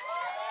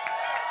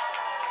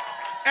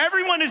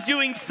 Everyone is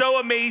doing so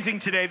amazing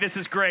today. This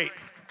is great.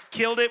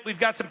 Killed it. We've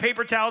got some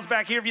paper towels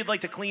back here if you'd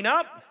like to clean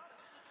up.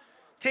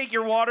 Take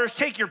your waters,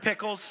 take your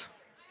pickles.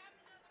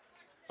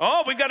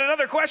 Oh, we've got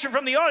another question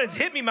from the audience.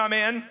 Hit me, my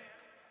man.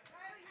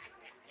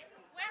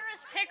 Where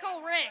is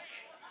Pickle Rick?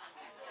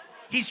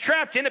 He's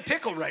trapped in a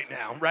pickle right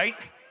now, right?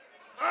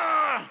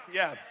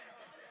 Yeah.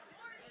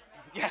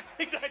 Yeah,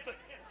 exactly.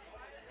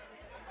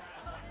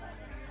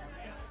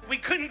 We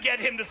couldn't get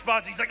him to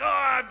sponsor. He's like,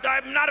 oh,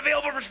 I'm not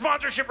available for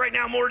sponsorship right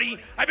now, Morty.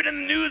 I've been in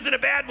the news in a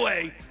bad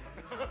way.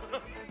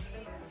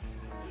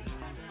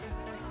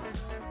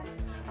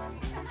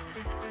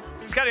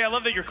 Scotty, I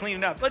love that you're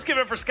cleaning up. Let's give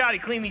it up for Scotty.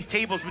 Clean these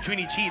tables between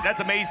each heat. That's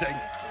amazing.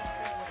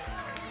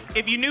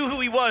 If you knew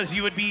who he was,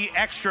 you would be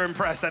extra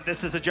impressed that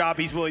this is a job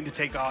he's willing to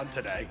take on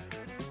today.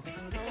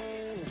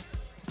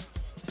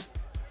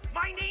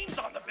 My name's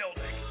on the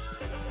building.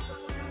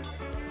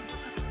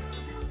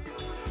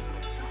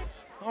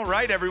 All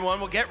right, everyone,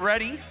 we'll get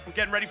ready. We're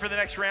getting ready for the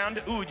next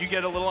round. Ooh, did you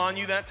get a little on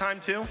you that time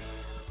too?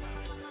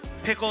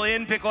 Pickle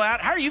in, pickle out.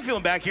 How are you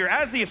feeling back here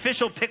as the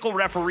official pickle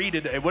referee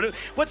today?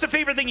 What's the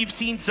favorite thing you've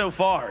seen so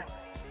far?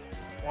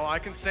 Well, I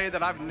can say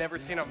that I've never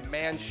seen a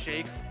man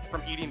shake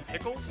from eating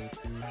pickles.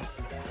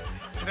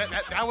 So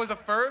that was a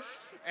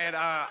first, and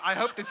I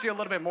hope to see a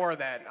little bit more of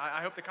that.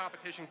 I hope the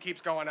competition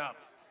keeps going up.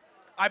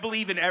 I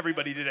believe in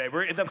everybody today.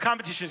 The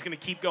competition is going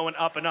to keep going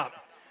up and up.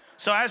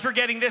 So as we're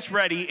getting this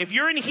ready, if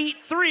you're in Heat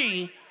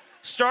 3,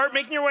 start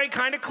making your way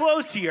kind of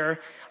close here.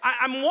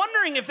 I'm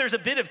wondering if there's a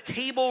bit of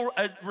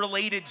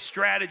table-related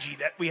strategy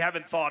that we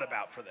haven't thought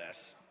about for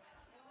this.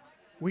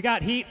 We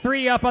got Heat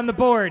 3 up on the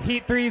board.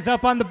 Heat 3's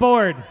up on the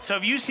board. So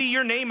if you see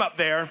your name up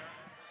there,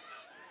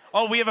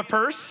 oh, we have a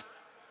purse?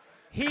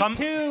 Heat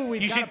 2,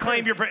 we've You got should a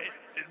claim purse. your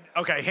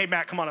Okay, hey,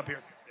 Matt, come on up here.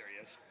 There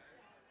he is.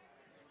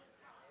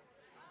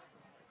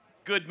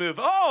 Good move.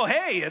 Oh,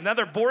 hey,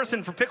 another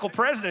Borson for Pickle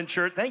President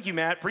shirt. Thank you,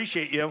 Matt.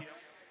 Appreciate you.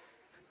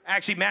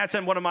 Actually, Matt's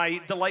one of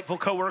my delightful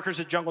coworkers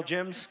at Jungle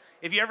Gyms.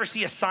 If you ever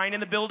see a sign in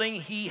the building,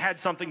 he had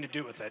something to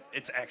do with it.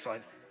 It's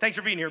excellent. Thanks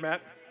for being here, Matt.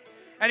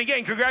 And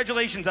again,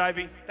 congratulations,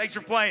 Ivy. Thanks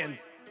for playing.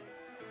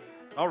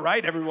 All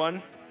right,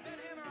 everyone.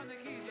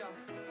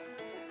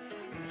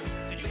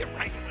 Did you get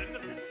right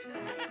into this?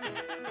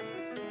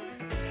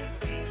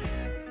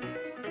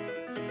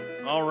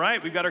 All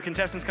right, we've got our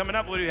contestants coming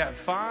up. What do we have?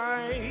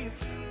 5,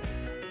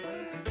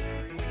 1, 2,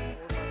 3, 4,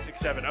 5, 6,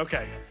 7.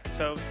 Okay,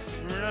 so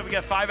we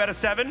got 5 out of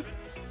 7.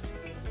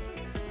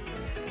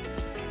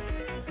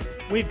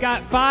 We've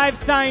got 5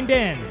 signed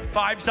in.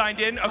 5 signed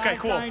in? Okay, 5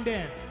 cool. signed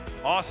in.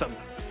 Awesome.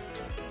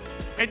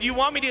 And do you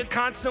want me to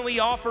constantly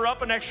offer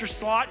up an extra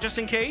slot just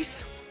in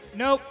case?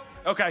 Nope.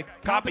 Okay,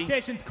 copy.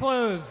 Competition's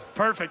closed.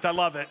 Perfect, I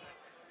love it.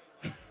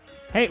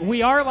 Hey,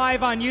 we are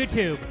live on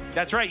YouTube.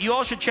 That's right, you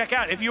all should check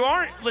out. If you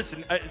aren't,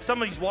 listen,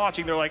 somebody's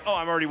watching, they're like, oh,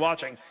 I'm already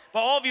watching. But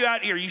all of you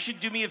out here, you should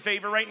do me a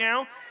favor right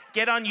now.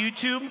 Get on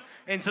YouTube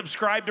and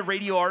subscribe to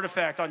Radio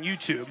Artifact on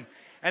YouTube.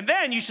 And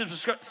then you should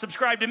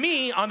subscribe to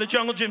me on the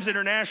Jungle Gyms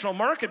International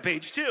Market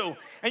page, too.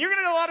 And you're going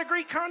to get a lot of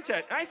great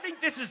content. I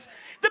think this is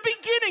the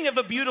beginning of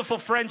a beautiful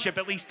friendship,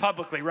 at least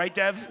publicly. Right,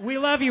 Dev? We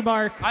love you,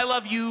 Mark. I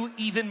love you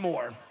even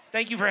more.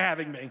 Thank you for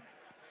having me.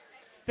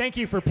 Thank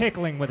you for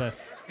pickling with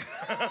us.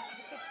 So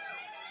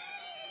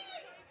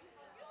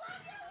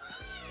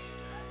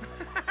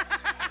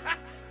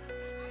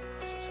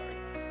sorry.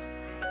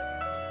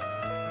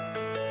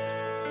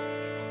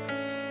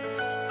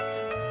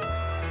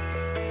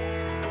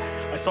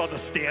 I saw the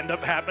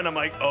stand-up happen. I'm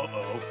like,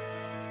 uh-oh.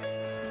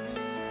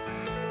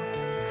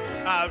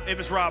 It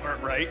was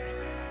Robert, right?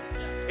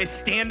 Is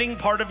standing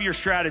part of your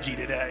strategy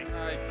today?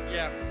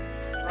 Yeah,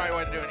 it's the right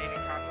way to do an eating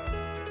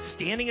contest.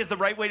 Standing is the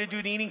right way to do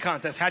an eating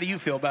contest. How do you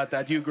feel about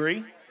that? Do you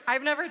agree?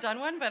 I've never done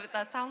one, but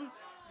that sounds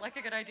like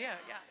a good idea,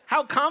 yeah.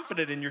 How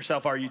confident in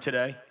yourself are you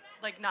today?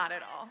 Like, not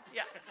at all,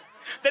 yeah.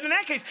 Then in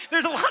that case,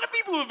 there's a lot of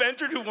people who've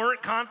entered who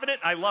weren't confident.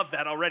 I love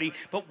that already.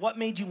 But what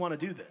made you want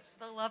to do this?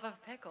 The love of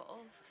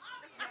pickles.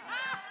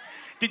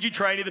 Did you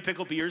try any of the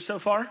pickle beers so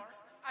far?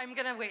 I'm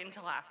gonna wait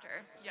until after.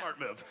 Yeah. Smart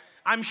move.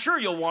 I'm sure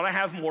you'll want to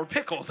have more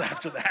pickles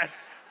after that.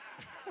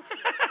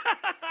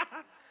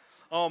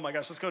 Oh my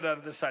gosh, let's go down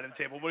to this side of the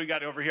table. What do we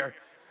got over here?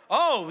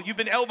 Oh, you've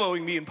been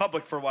elbowing me in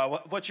public for a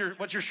while. What's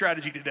your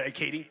strategy today,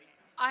 Katie?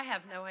 I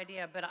have no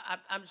idea, but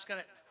I'm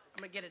gonna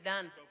get it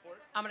done.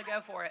 I'm gonna go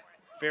for it.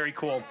 Very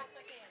cool.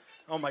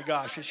 Oh my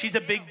gosh, she's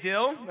a big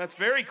deal. That's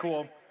very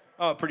cool.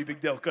 Oh, pretty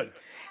big deal. Good.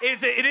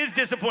 It is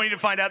disappointing to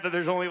find out that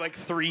there's only like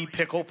 3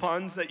 pickle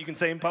puns that you can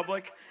say in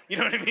public. You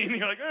know what I mean?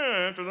 You're like,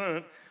 after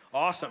that.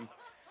 Awesome.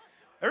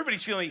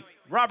 Everybody's feeling,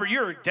 Robert,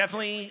 you're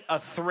definitely a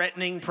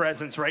threatening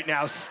presence right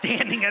now,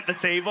 standing at the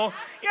table.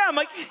 Yeah, I'm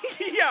like,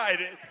 yeah,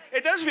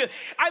 it does feel.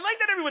 I like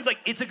that everyone's like,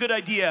 it's a good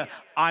idea.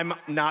 I'm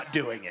not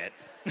doing it.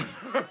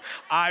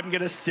 I'm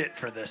gonna sit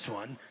for this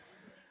one.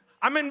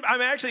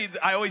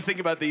 I always think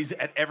about these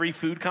at every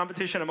food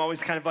competition. I'm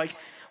always kind of like,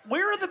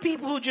 where are the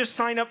people who just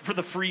sign up for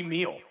the free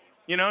meal?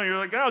 You know, you're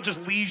like, oh,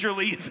 just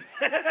leisurely.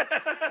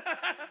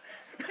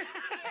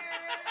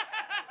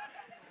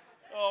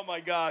 Oh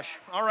my gosh.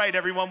 All right,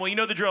 everyone. Well, you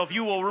know the drill. If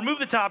you will remove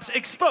the tops,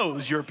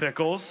 expose your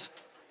pickles.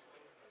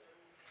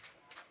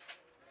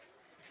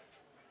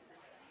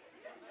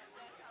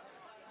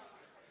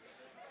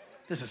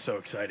 This is so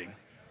exciting.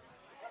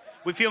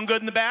 We feeling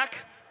good in the back?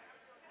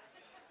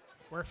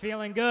 We're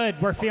feeling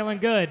good. We're feeling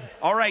good.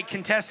 All right,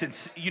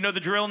 contestants, you know the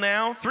drill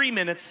now. 3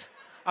 minutes,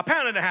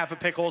 1.5 pounds of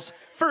pickles,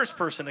 first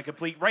person to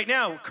complete. Right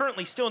now,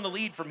 currently still in the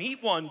lead from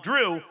Heat 1,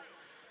 Drew,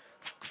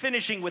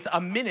 finishing with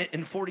 1 minute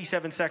and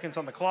 47 seconds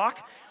on the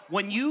clock.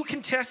 When you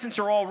contestants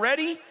are all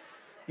ready,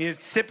 you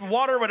sip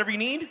water, whatever you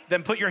need,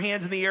 then put your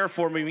hands in the air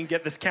for me. We can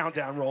get this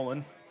countdown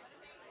rolling.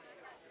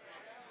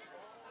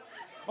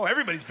 Oh,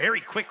 everybody's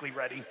very quickly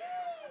ready.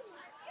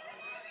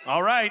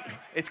 All right,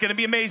 it's gonna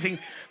be amazing.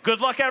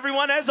 Good luck,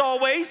 everyone, as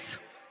always.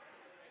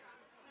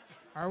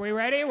 Are we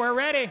ready? We're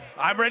ready.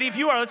 I'm ready if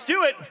you are. Let's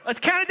do it. Let's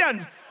count it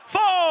down.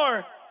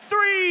 4,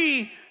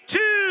 3,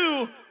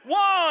 2,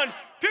 1.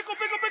 Pickle,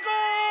 pickle,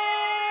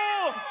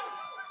 pickle!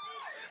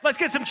 Let's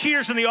get some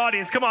cheers from the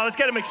audience. Come on, let's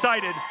get them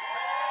excited.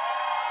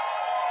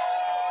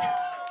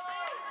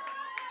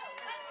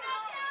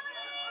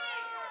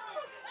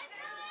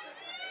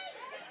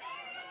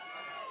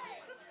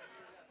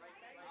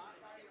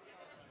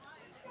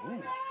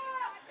 Ooh.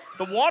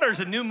 The water's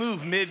a new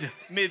move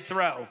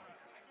mid-throw.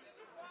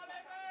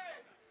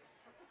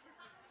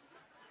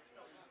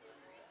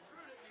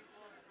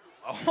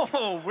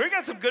 Oh, we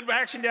got some good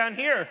action down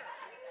here.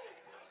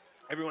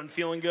 Everyone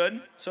feeling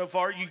good so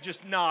far? You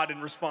just nod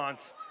in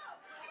response.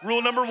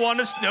 Rule number 1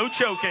 is no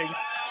choking.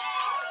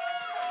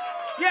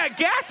 Yeah,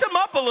 gas them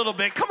up a little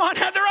bit. Come on,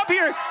 Heather, up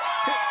here.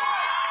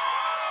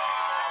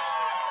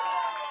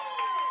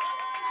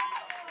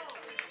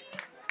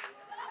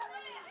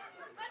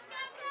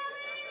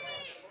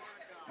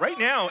 Right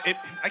now,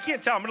 I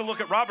can't tell. I'm going to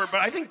look at Robert, but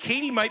I think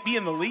Katie might be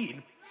in the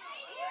lead.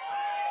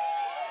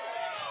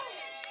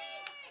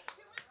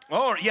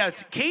 Oh, yeah,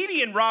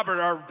 Katie and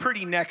Robert are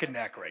pretty neck and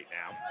neck right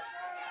now.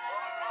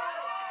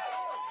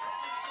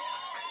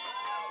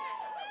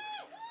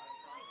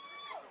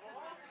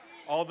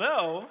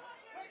 Although,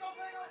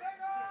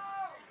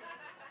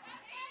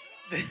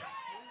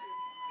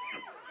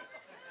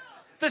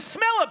 the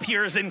smell up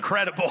here is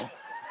incredible.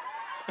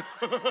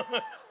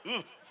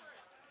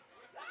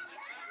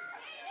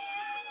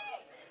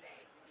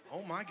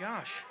 Oh my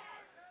gosh.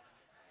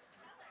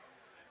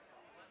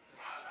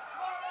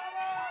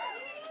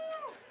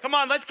 Come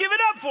on, let's give it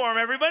up for them,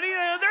 everybody.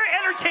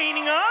 They're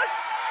entertaining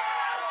us.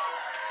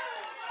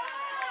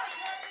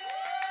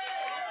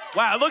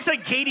 Wow, it looks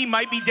like Katie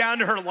might be down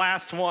to her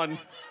last one.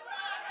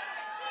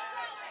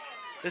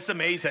 This is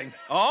amazing.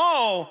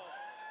 Oh.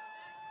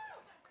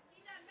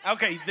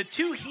 Okay, the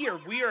two here,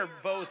 we are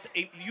both,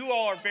 you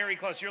all are very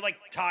close. You're like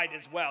tied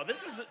as well.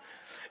 This is an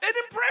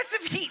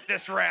impressive heat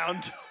this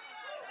round.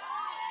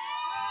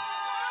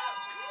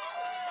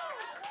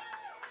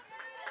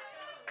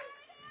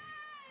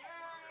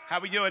 How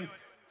we doing?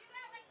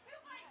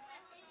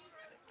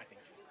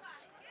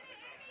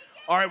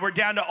 All right, we're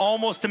down to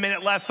almost a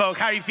minute left, folk.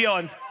 How are you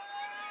feeling?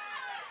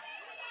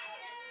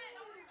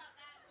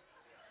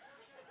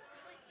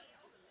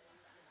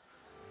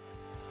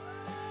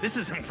 This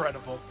is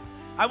incredible.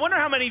 I wonder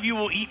how many of you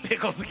will eat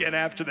pickles again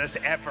after this,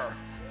 ever.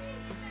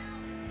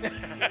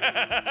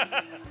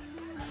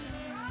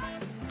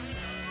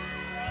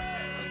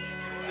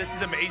 This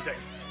is amazing.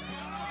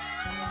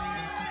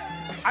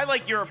 I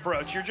like your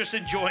approach. You're just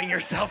enjoying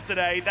yourself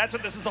today. That's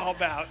what this is all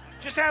about.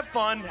 Just have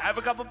fun, have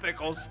a couple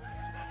pickles.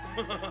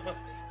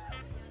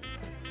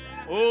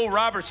 Oh,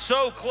 Robert's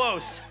so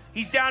close.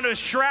 He's down to a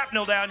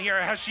shrapnel down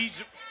here. How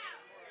she's...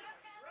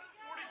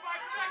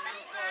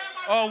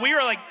 Oh, we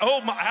were like, oh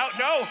my,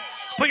 no.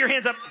 Put your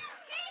hands up.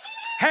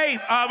 Hey,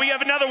 we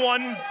have another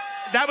one.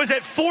 That was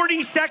at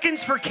 40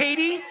 seconds for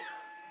Katie.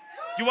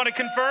 You want to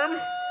confirm?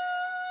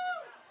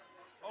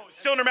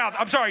 Still in her mouth.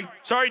 I'm sorry.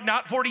 Sorry,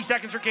 not 40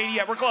 seconds for Katie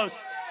yet. We're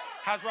close.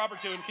 How's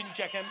Robert doing? Can you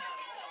check him?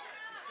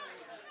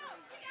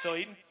 Still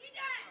eating?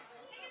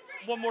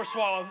 One more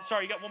swallow.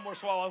 Sorry, you got one more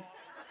swallow.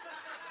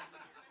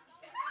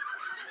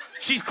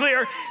 She's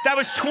clear. That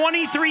was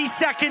 23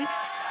 seconds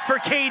for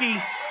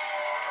Katie.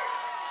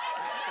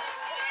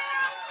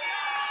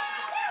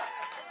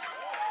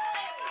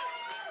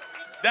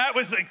 That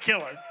was a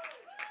killer.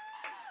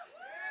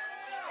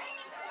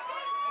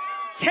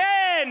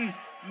 10,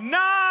 9,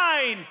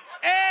 8.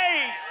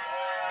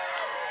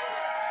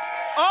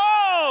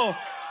 Oh!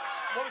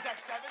 What was that,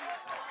 7?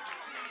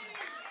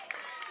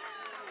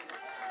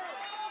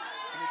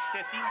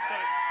 50, 10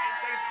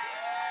 seconds.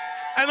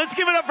 And let's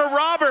give it up for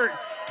Robert.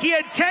 He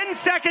had 10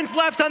 seconds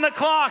left on the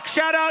clock.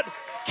 Shout out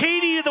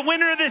Katie, the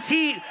winner of this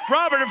heat.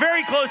 Robert, a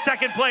very close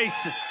second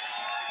place.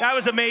 That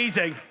was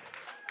amazing.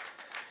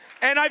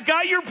 And I've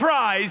got your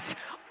prize,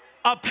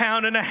 1.5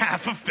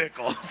 pounds of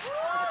pickles.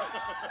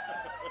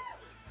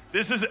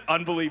 This is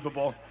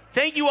unbelievable.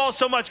 Thank you all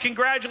so much.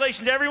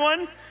 Congratulations,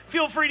 everyone.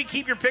 Feel free to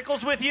keep your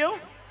pickles with you.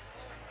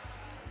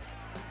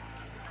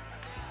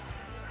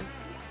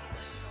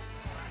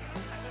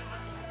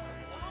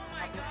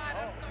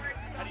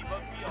 How do you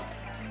both feel?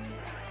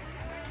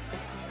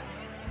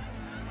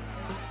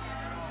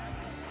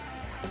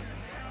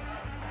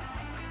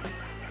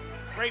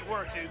 Great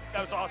work, dude.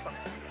 That was awesome.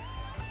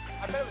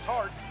 I bet it was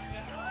hard.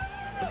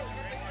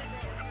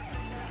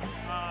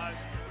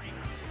 3.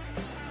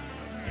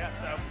 Yeah,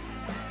 so,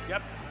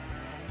 yep.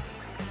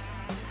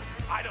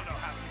 I don't know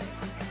how.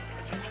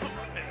 I just for a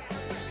minute.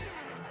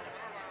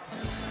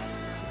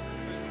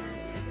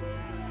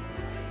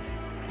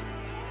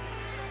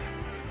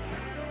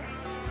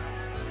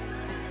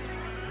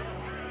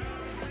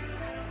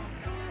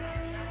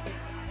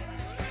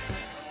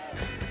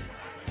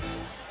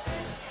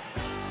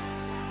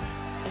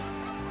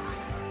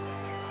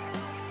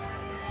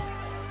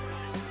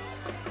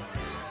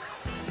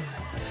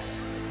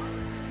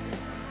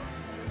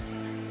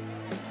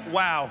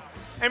 Wow.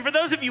 And for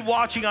those of you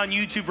watching on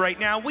YouTube right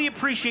now, we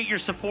appreciate your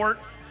support.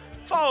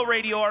 Follow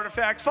Radio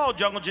Artifact, follow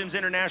Jungle Gym's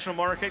International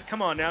Market.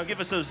 Come on now, give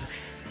us those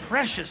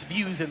precious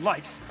views and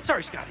likes.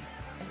 Sorry, Scotty.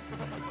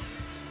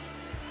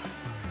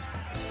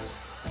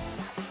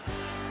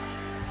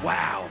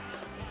 Wow.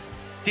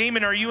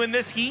 Damon, are you in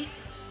this heat?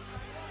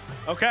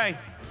 Okay.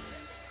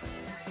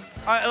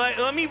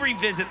 Let me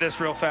revisit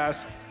this real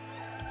fast.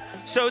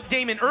 So,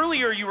 Damon,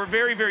 earlier you were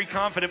very, very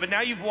confident, but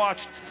now you've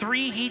watched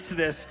 3 heats of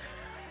this.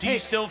 Do you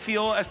still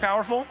feel as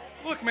powerful?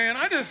 Look, man,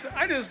 I just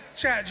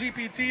chat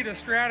GPT'd a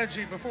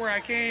strategy before I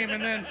came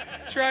and then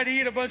tried to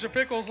eat a bunch of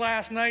pickles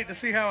last night to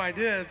see how I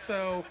did.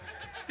 So,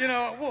 you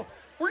know,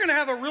 we're going to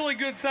have a really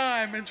good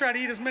time and try to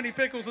eat as many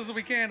pickles as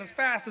we can, as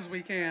fast as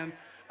we can.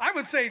 I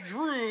would say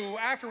Drew,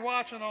 after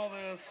watching all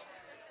this,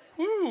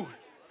 whoo,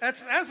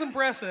 that's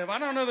impressive. I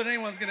don't know that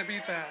anyone's going to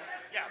beat that.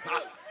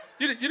 Yeah.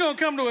 You don't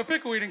come to a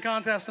pickle eating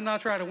contest and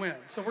not try to win.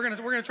 So we're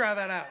gonna try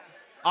that out.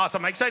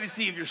 Awesome. I'm excited to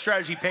see if your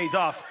strategy pays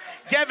off.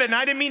 Devin,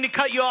 I didn't mean to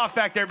cut you off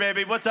back there,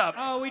 baby. What's up?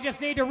 Oh, we just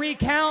need to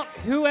recount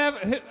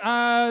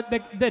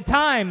the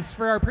times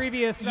for our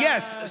previous.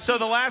 Yes. So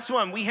the last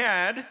one we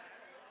had. Do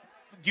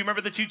you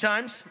remember the 2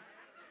 times?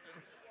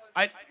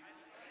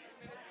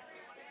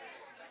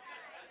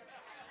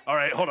 All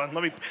right, hold on.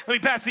 Let me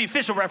pass the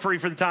official referee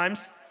for the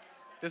times.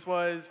 This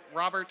was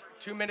Robert,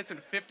 2 minutes and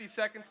 50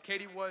 seconds.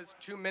 Katie was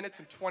 2 minutes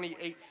and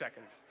 28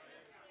 seconds.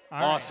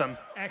 All awesome.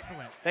 Right.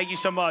 Excellent. Thank you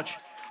so much.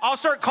 I'll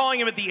start calling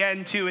him at the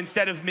end, too,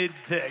 instead of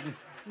mid-thing.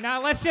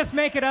 Now, let's just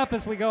make it up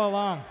as we go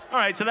along. All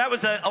right, so that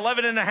was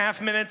 11 and a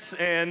half minutes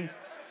and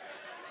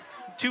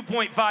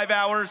 2.5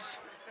 hours.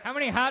 How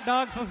many hot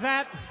dogs was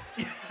that?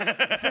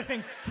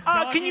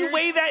 Can you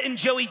weigh that in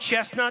Joey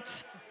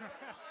Chestnuts?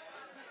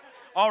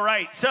 All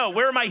right, so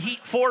where are my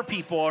Heat 4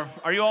 people?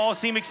 Are you all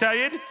seem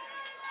excited?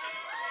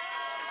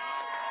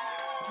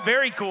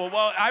 Very cool.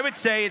 Well, I would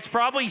say it's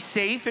probably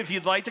safe if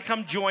you'd like to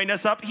come join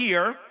us up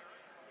here.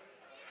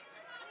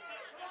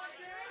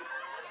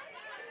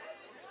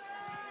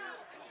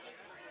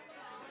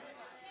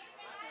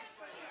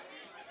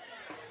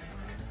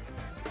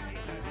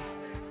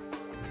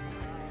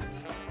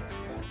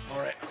 All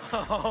right.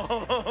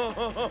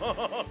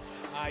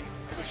 I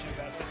wish you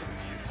guys this would be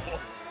beautiful.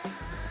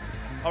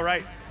 All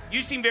right.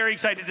 You seem very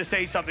excited to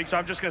say something, so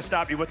I'm just going to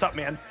stop you. What's up,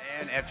 man?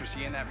 And after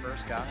seeing that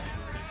first guy,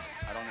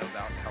 I don't know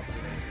about how today.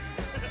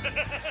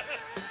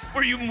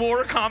 Were you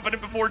more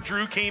confident before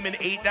Drew came and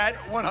ate that?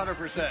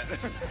 100%.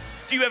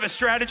 Do you have a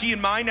strategy in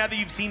mind now that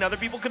you've seen other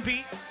people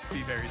compete?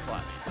 Be very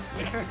sloppy.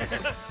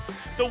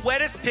 The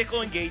wettest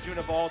pickle engagement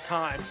of all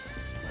time.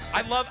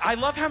 I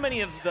love how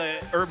many of the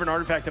Urban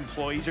Artifact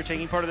employees are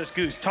taking part of this.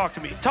 Goose, talk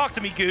to me. Talk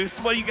to me, Goose.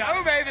 What do you got?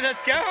 Oh, baby,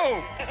 let's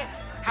go.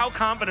 How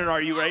confident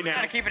are you right now?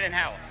 Gotta keep it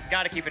in-house.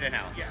 Gotta keep it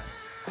in-house. Yeah.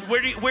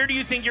 Where do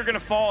you think you're gonna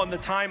fall in the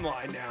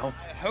timeline now?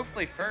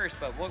 Hopefully first,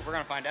 but we're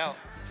gonna find out.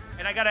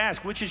 And I gotta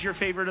ask, which is your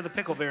favorite of the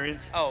pickle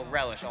variants? Oh,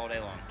 relish all day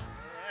long.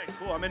 All right,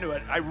 cool, I'm into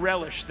it. I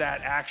relish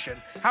that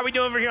action. How we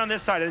doing over here on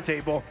this side of the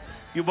table?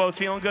 You both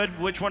feeling good?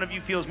 Which one of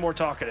you feels more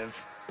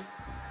talkative?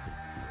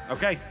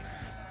 Okay.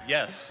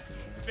 Yes.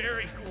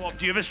 Very cool.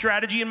 Do you have a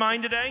strategy in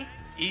mind today?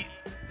 Eat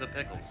the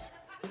pickles.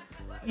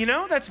 You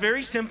know, that's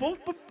very simple,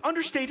 but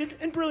understated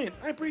and brilliant.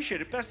 I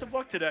appreciate it. Best of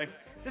luck today.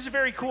 This is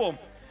very cool.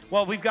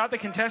 Well, we've got the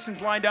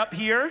contestants lined up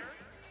here.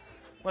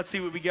 Let's see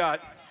what we got.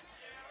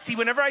 See,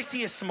 whenever I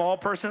see a small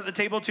person at the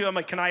table, too, I'm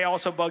like, can I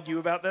also bug you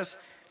about this?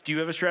 Do you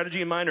have a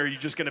strategy in mind, or are you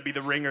just going to be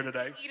the ringer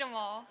today? Eat them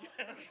all.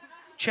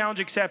 Challenge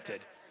accepted.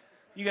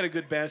 You got a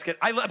good basket.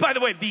 By the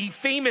way, the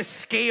famous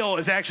scale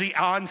is actually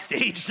on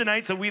stage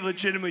tonight, so we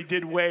legitimately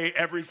did weigh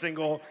every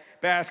single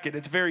basket.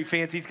 It's very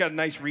fancy. It's got a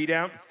nice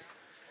readout.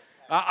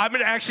 I'm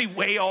going to actually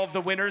weigh all of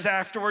the winners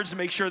afterwards to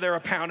make sure they're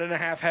 1.5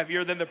 pounds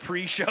heavier than the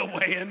pre-show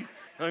weigh-in.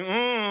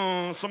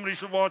 Like, somebody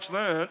should watch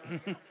that.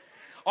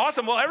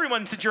 Awesome. Well,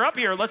 everyone, since you're up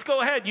here, let's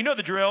go ahead. You know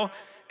the drill.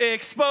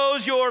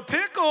 Expose your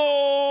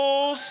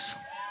pickles.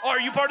 Oh, are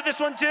you part of this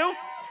one too?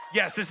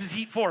 Yes, this is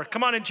Heat 4.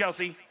 Come on in,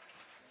 Chelsea.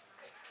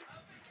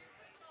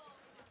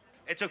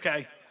 It's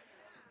okay.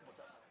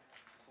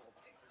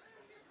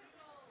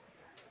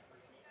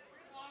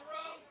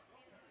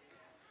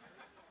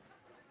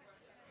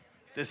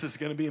 This is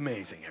going to be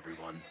amazing,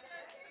 everyone.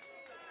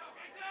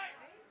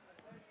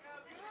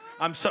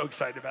 I'm so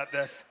excited about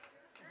this.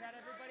 Is that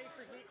everybody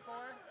for Heat 4?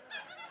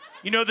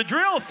 You know the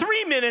drill.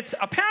 3 minutes,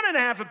 1.5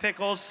 pounds of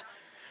pickles.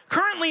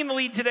 Currently in the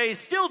lead today is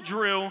still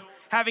Drew,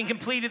 having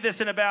completed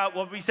this in about,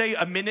 what would we say,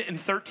 1 minute and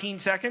 13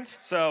 seconds.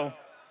 So,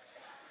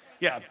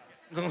 yeah,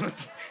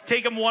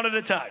 take them one at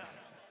a time.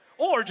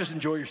 Or just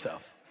enjoy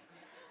yourself.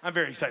 I'm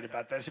very excited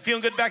about this. You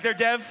feeling good back there,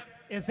 Dev?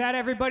 Is that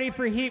everybody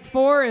for Heat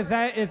 4? Is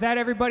that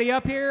everybody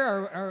up here,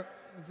 or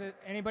is it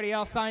anybody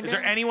else signed in? Is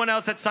there anyone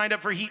else that signed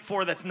up for Heat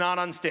 4 that's not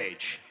on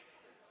stage?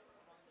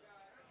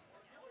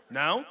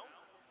 No?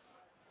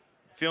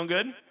 Feeling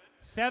good?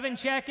 7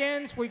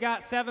 check-ins. We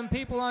got 7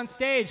 people on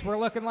stage. We're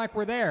looking like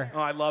we're there. Oh,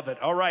 I love it.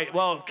 All right.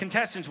 Well,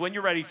 contestants, when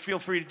you're ready, feel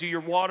free to do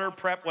your water,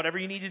 prep, whatever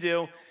you need to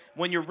do.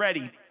 When you're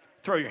ready,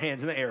 throw your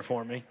hands in the air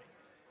for me.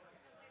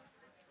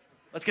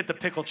 Let's get the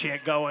pickle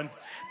chant going.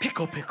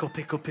 Pickle, pickle,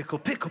 pickle, pickle,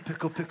 pickle,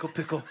 pickle, pickle,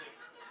 pickle.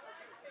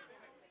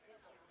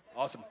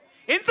 Awesome.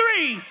 In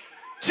 3,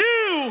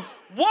 2,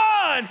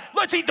 1,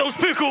 let's eat those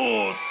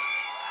pickles.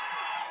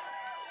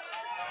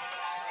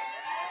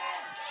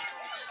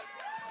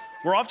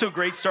 We're off to a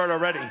great start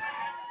already.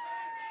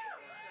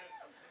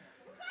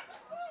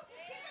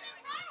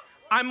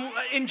 I'm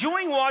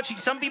enjoying watching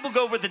some people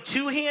go with the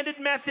two-handed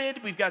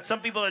method. We've got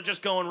some people that are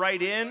just going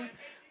right in.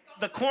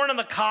 The corn on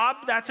the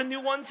cob, that's a new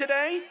one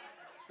today.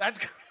 That's,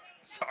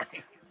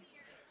 sorry.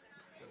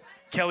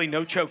 Kelly,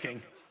 no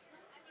choking.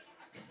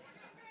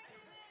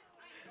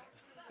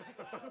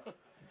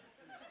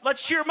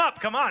 Let's cheer them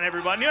up. Come on,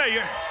 everybody.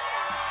 Yeah,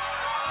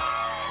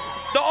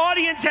 the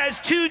audience has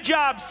 2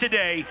 jobs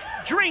today.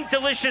 Drink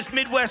delicious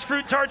Midwest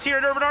fruit tarts here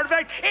at Urban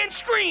Artifact and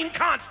scream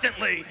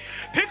constantly.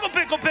 Pickle,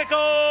 pickle, pickle.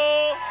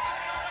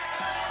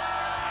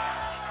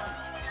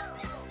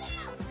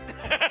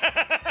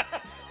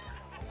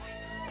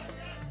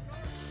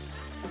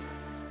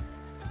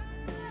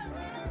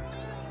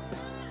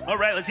 All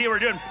right, let's see what we're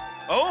doing.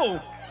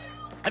 Oh,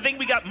 I think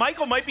we got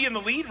Michael might be in the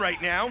lead right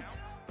now.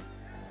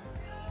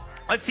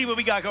 Let's see what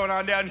we got going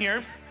on down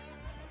here.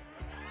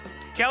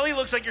 Kelly,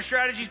 looks like your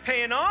strategy's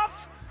paying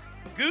off.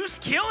 Goose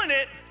killing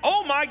it.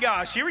 Oh my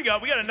gosh, here we go.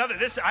 We got another.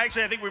 I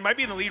think we might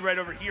be in the lead right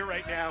over here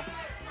right now.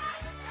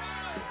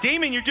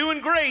 Damon, you're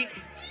doing great.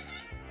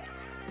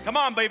 Come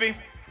on, baby.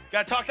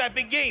 Gotta talk that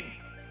big game.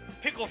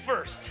 Pickle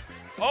first.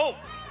 Oh,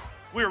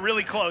 we were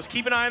really close.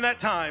 Keep an eye on that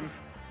time.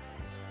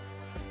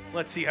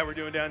 Let's see how we're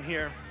doing down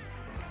here.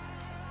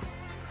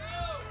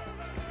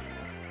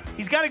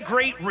 He's got a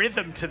great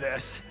rhythm to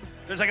this.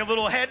 There's like a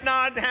little head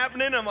nod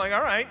happening. I'm like,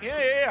 all right,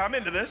 yeah, I'm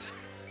into this.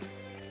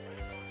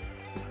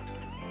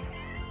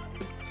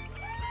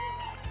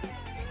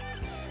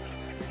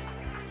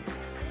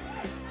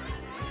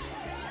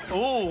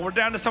 Oh, we're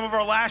down to some of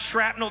our last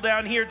shrapnel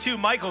down here too.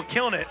 Michael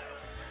killing it.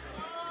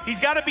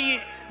 He's got to be,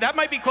 that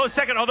might be close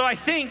second, although I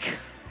think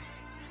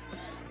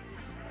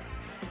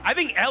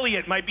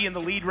Elliot might be in the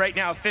lead right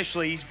now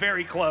officially. He's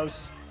very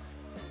close.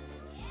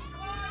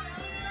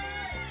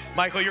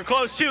 Michael, you're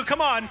close too.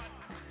 Come on.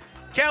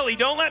 Kelly,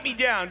 don't let me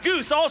down.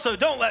 Goose, also,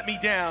 don't let me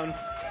down.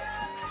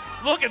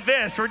 Look at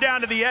this. We're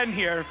down to the end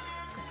here.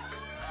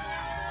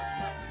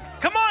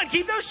 Come on,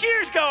 keep those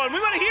cheers going. We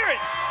want to hear it.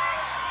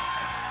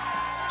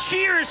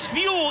 Cheers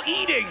fuel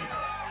eating.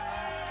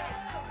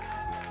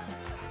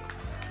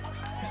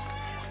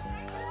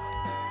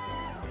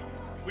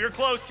 We're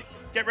close.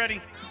 Get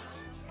ready.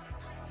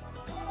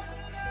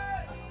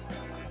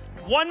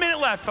 1 minute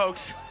left,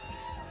 folks.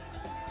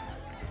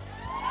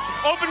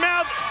 Open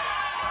mouth.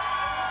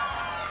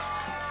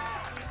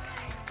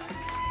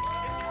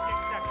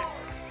 56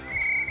 seconds.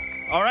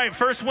 All right,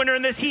 first winner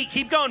in this heat.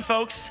 Keep going,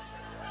 folks.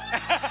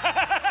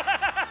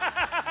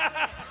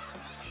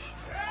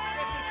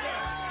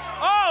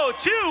 Oh,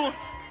 2.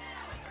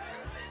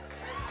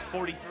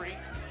 43. 56,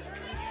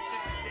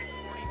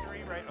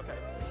 43, right? Okay.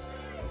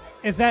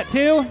 Is that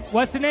 2?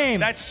 What's the name?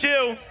 That's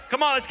 2.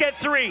 Come on, let's get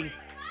 3.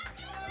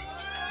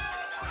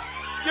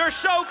 You're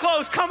so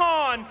close. Come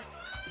on.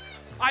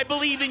 I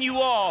believe in you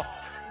all.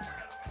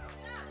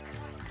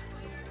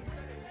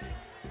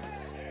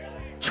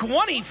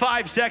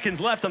 25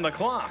 seconds left on the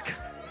clock.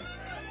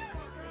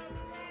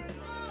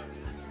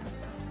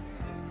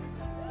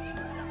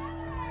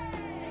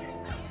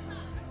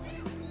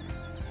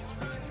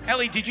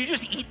 Ellie, did you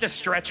just eat the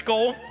stretch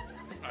goal?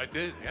 I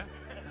did,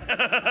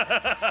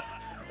 yeah.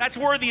 That's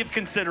worthy of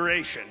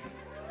consideration.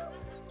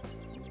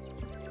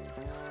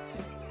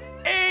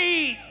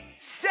 8,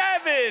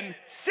 7,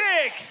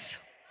 6.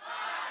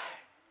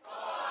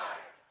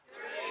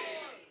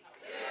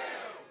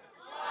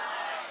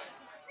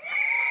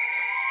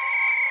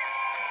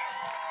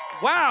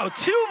 Wow,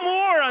 2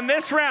 more on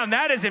this round.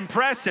 That is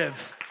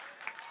impressive.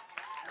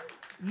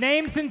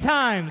 Names and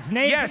times.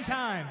 Names Yes. and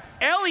times.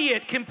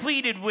 Elliot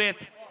completed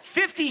with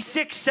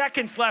 56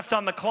 seconds left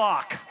on the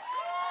clock.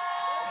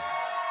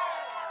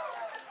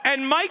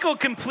 And Michael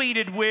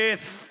completed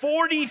with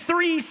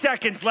 43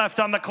 seconds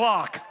left on the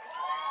clock.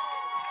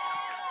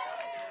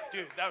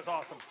 Dude, that was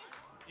awesome.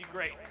 You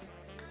great.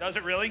 Does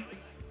it really?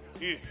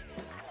 Yeah.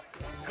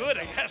 Good,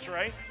 I guess,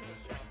 right?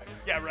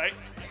 Yeah, right?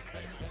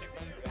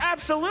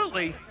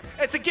 Absolutely.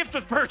 It's a gift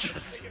with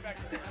purchase.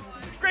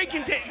 Great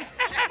contain.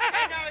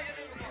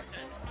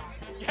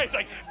 Yeah, he's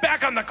like,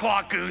 back on the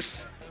clock,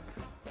 Goose.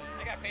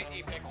 I got paid to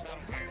eat pickles. I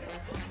don't care.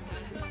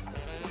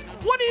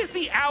 What is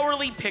the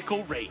hourly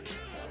pickle rate?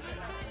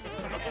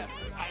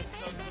 I'm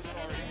so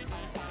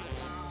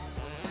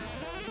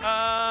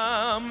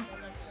sorry.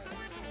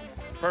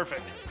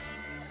 Perfect.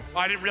 Oh,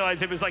 I didn't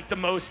realize it was like the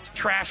most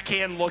trash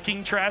can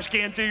looking trash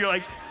can too. You're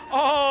like,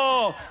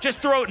 oh, just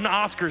throw it in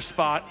Oscar's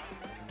spot.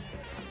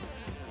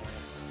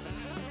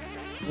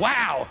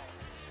 Wow.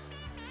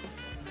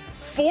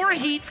 4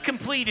 heats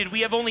completed.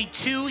 We have only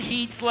 2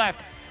 heats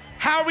left.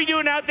 How are we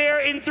doing out there?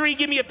 In 3,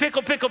 give me a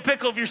pickle, pickle,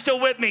 pickle if you're still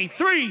with me.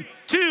 3,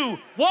 2,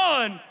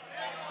 1.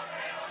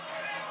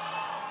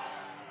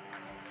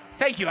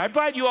 Thank you. I'm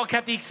glad you all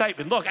kept the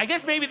excitement. Look, I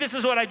guess maybe this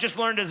is what I just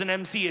learned as an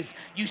MC is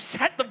you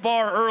set the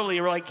bar early.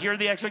 We're like, here are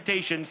the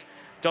expectations.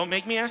 Don't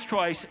make me ask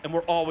twice, and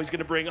we're always going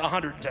to bring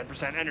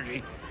 110%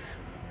 energy.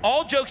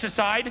 All jokes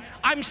aside,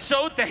 I'm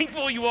so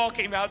thankful you all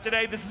came out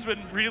today. This has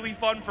been really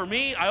fun for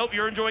me. I hope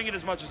you're enjoying it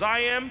as much as I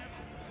am.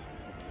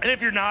 And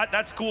if you're not,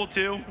 that's cool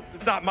too.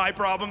 It's not my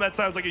problem. That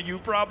sounds like a you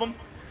problem.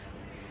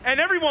 And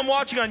everyone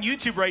watching on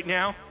YouTube right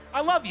now,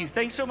 I love you.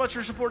 Thanks so much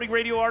for supporting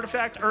Radio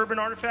Artifact, Urban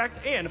Artifact,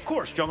 and of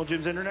course, Jungle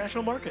Gym's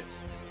International Market.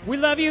 We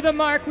love you, The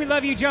Mark. We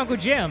love you, Jungle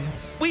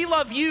Gyms. We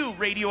love you,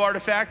 Radio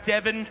Artifact,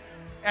 Devin,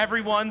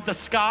 everyone, the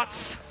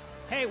Scots.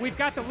 Hey, we've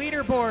got the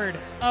leaderboard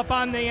up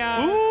on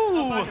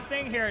the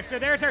thing here. So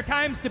there's our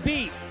times to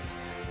beat.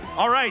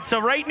 All right, so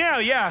right now,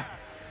 yeah.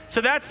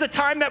 So that's the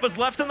time that was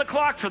left on the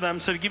clock for them.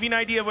 So to give you an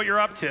idea of what you're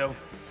up to.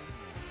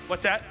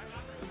 What's that?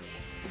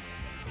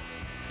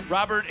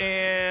 Robert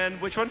and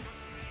which one?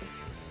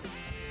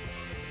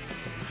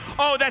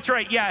 Oh, that's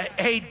right, yeah.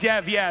 Hey,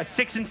 Dev, yeah,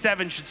 6 and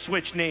 7 should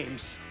switch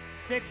names.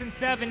 6 and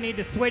 7 need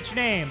to switch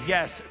names.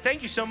 Yes,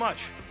 thank you so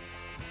much.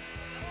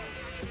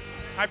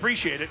 I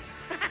appreciate it.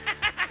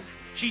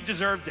 She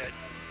deserved it.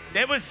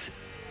 It was,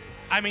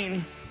 I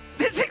mean,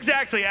 this is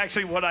exactly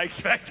actually what I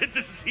expected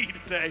to see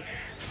today.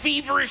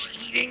 Feverish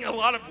eating, a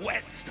lot of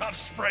wet stuff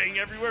spraying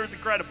everywhere. It was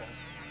incredible.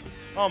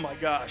 Oh my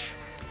gosh.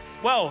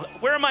 Well,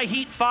 where are my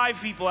Heat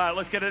 5 people at?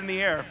 Let's get it in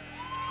the air.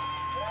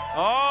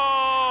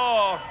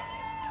 Oh,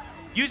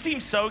 you seem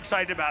so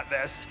excited about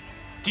this.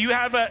 Do you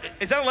have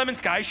is that a Lemon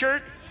Sky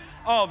shirt?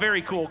 Oh,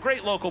 very cool.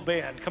 Great local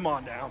band. Come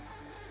on now.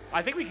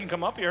 I think we can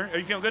come up here. Are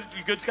you feeling good?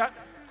 You good, Scott?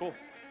 Cool.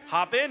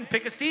 Hop in,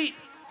 pick a seat.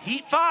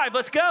 Heat 5,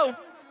 let's go.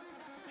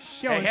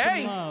 Showing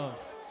some love.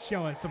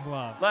 Showing some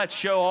love. Let's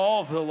show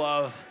all of the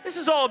love. This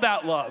is all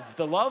about love.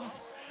 The love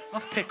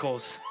of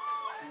pickles.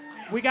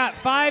 We got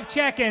 5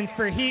 check-ins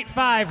for Heat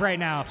 5 right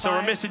now. So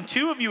we're missing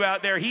 2 of you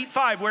out there. Heat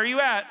 5, where are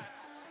you at?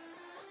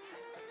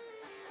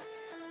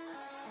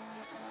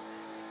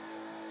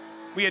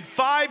 We had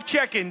 5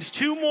 check-ins.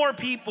 2 more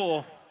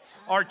people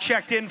are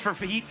checked in for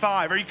Heat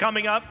 5. Are you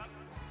coming up?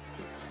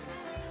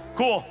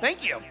 Cool,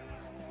 thank you.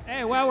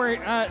 Hey, while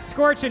we're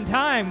scorching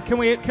time, can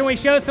we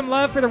show some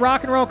love for the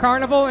Rock and Roll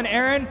Carnival and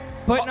Aaron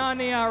putting on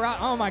the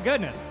oh my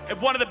goodness.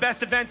 One of the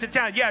best events in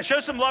town. Yeah,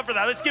 show some love for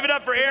that. Let's give it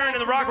up for Aaron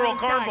and the Rock and Roll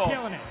Carnival.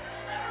 Killing it.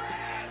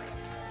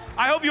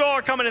 I hope you all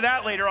are coming to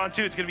that later on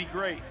too. It's gonna be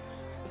great.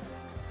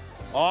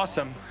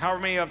 Awesome. How are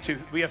we up to?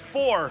 We have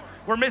 4.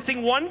 We're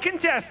missing 1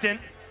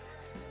 contestant.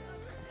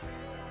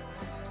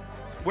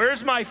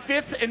 Where's my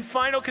 5th and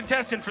final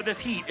contestant for this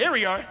heat? Here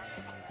we are.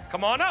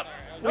 Come on up.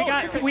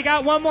 We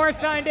got 1 more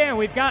signed in.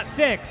 We've got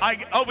 6.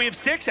 We have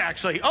 6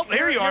 actually. Oh,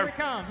 here you are.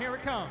 Here we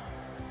come.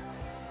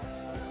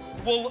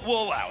 We'll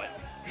allow it.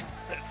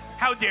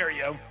 How dare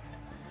you?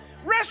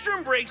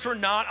 Restroom breaks were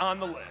not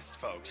on the list,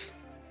 folks.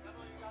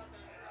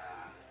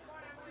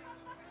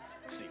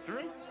 Sneak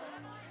through.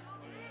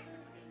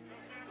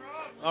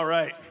 All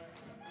right.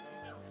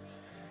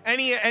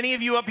 Any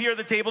of you up here at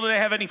the table today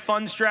have any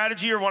fun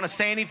strategy or want to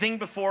say anything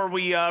before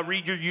we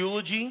read your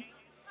eulogy?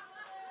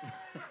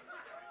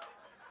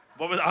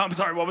 I'm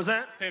sorry, what was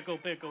that? Pickle,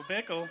 pickle,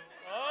 pickle.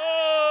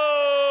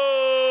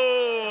 Oh!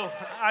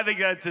 I think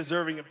that's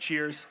deserving of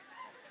cheers.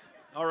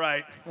 All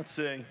right, let's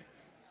see.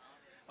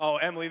 Oh,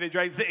 Emily, they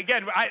drank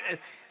again.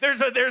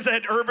 There's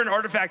an urban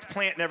artifact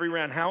plant in every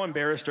round. How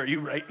embarrassed are you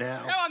right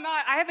now? No, I'm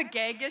not. I have a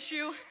gag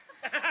issue.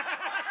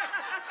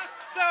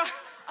 So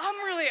I'm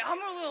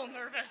a little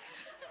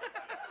nervous.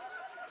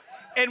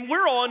 And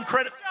we're all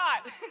incredible.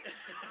 Shot.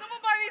 Someone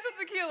buy me some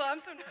tequila. I'm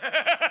so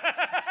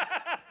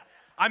nervous.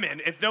 I'm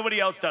in. If nobody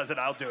else does it,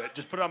 I'll do it.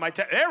 Just put it on my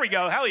there we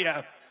go. Hell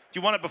yeah. Do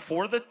you want it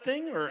before the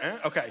thing or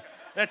okay?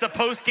 That's a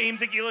post-game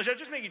tequila shot.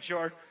 Just making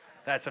sure.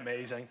 That's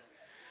amazing.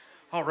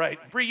 All right,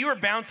 Bree, you were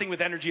bouncing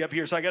with energy up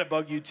here, so I got to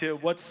bug you too.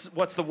 What's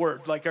the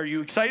word? Like, are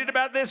you excited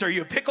about this? Are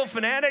you a pickle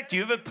fanatic? Do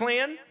you have a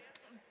plan?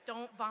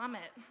 Don't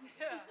vomit.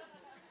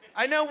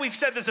 I know we've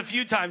said this a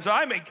few times, but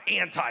I'm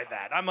anti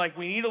that. I'm like,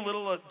 we need a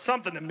little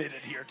something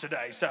emitted here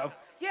today. So,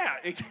 yeah.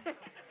 I'm not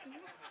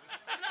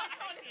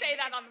going to say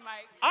that on the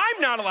mic. I'm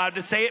not allowed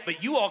to say it,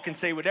 but you all can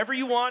say whatever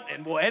you want,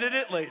 and we'll edit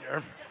it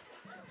later.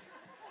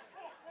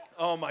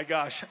 Oh, my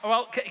gosh.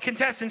 Well,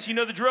 contestants, you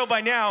know the drill by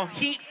now.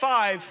 Heat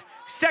 5,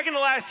 second to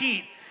last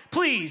heat.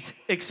 Please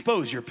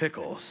expose your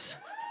pickles.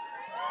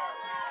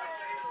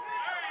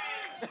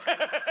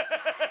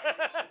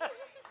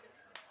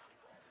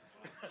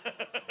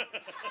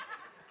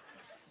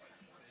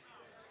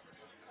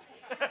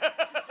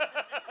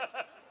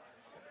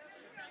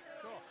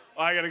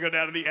 I gotta go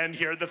down to the end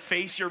here. The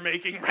face you're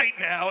making right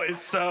now is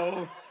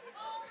so...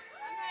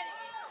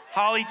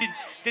 Holly,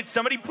 did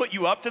somebody put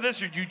you up to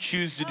this, or did you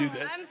choose to do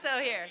this? I'm so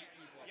here.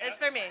 It's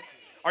for me.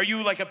 Are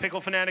you like a pickle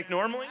fanatic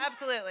normally?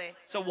 Absolutely.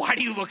 So why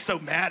do you look so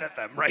mad at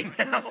them right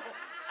now?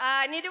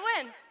 I need to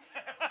win.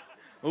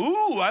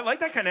 Ooh, I like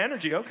that kind of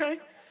energy. Okay.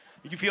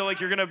 You feel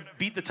like you're gonna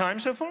beat the time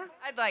so far?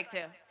 I'd like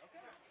to.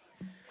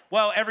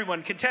 Well,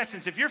 everyone,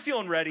 contestants, if you're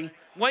feeling ready,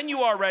 when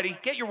you are ready,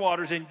 get your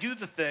waters in, do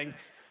the thing,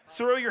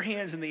 throw your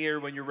hands in the air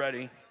when you're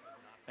ready,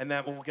 and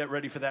then we'll get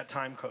ready for that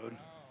time code.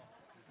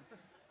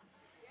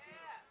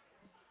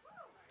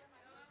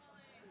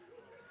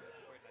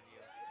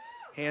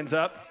 Hands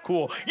up.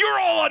 Cool. You're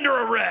all under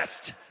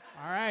arrest.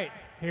 All right.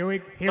 Here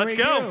we Let's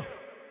go.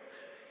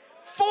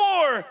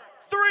 4,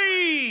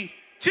 3,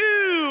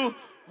 2,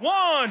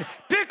 1.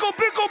 Pickle,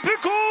 pickle,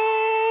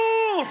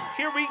 pickle.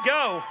 Here we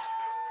go.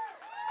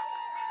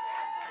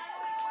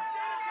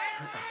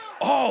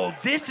 Oh,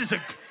 this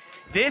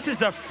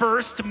is a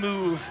first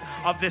move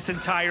of this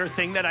entire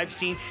thing that I've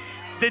seen.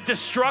 The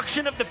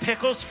destruction of the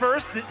pickles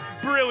first,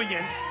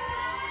 brilliant.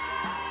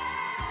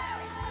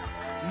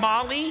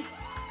 Molly,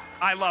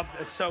 I love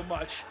this so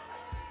much.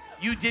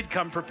 You did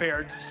come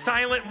prepared.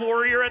 Silent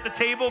warrior at the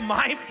table,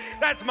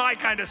 that's my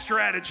kind of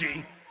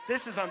strategy.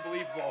 This is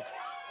unbelievable.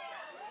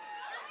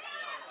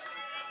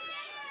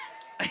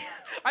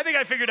 I think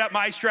I figured out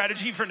my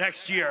strategy for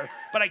next year,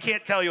 but I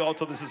can't tell you all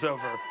till this is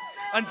over,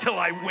 until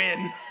I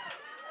win.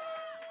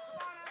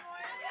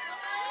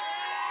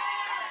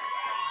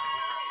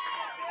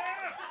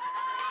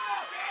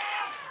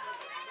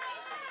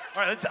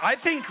 All right, I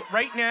think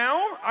right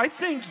now,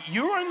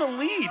 you're in the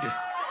lead.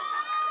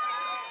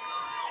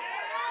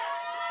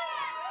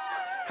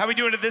 How are we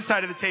doing at this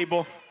side of the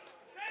table?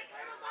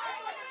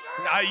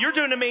 You're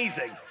doing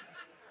amazing.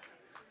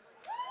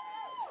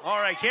 All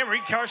right, Cameron,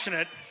 you're crushing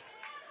it.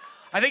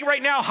 I think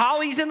right now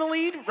Holly's in the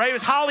lead, right? It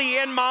was Holly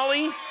and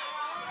Molly.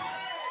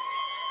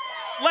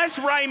 Less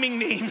rhyming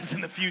names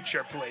in the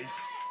future, please.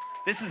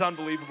 This is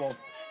unbelievable.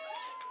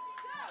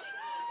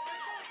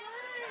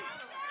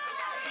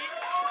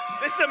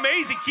 This is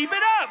amazing. Keep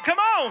it up. Come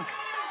on.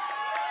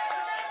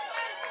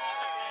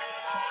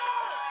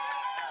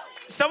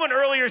 Someone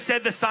earlier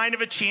said the sign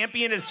of a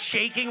champion is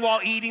shaking while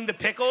eating the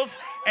pickles,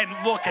 and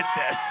look at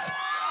this.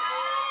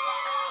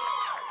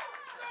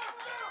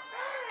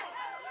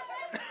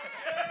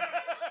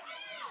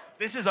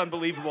 This is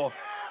unbelievable.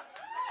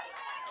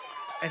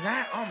 And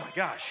that, oh my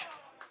gosh.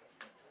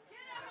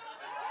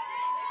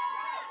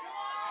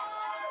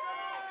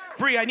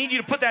 Bree, I need you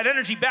to put that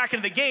energy back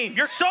into the game.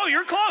 You're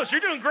close.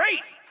 You're doing great.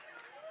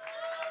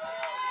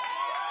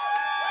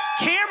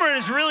 Cameron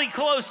is really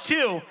close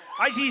too.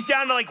 I see he's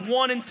down to like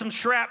 1 and some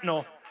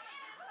shrapnel.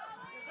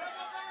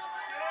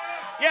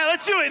 Yeah,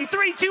 let's do it in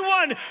 3, 2,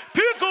 1.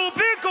 Pickle,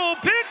 pickle,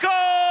 pickle.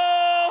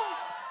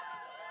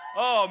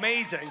 Oh,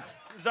 amazing.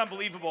 This is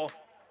unbelievable.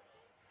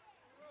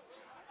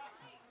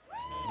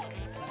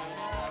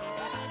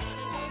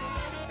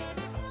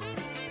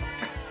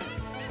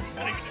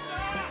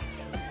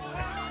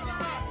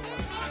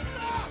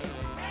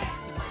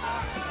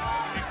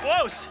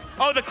 Close.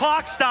 Oh, the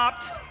clock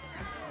stopped.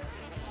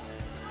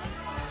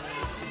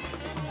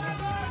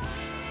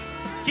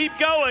 Keep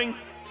going.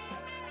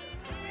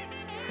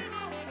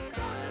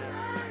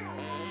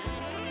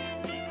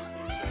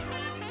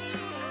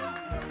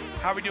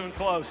 How are we doing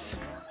close?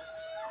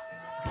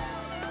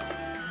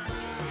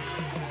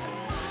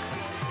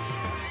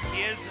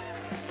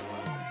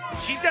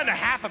 She's down to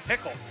half a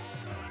pickle.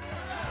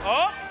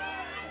 Oh.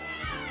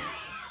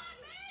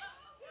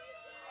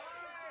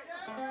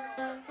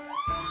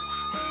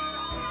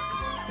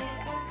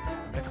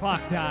 The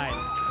clock died.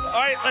 All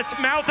right, let's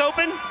mouth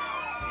open.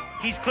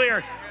 He's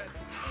clear.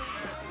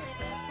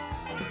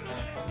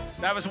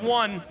 That was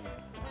 1.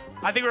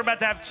 I think we're about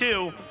to have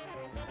 2,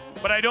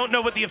 but I don't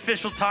know what the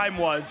official time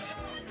was.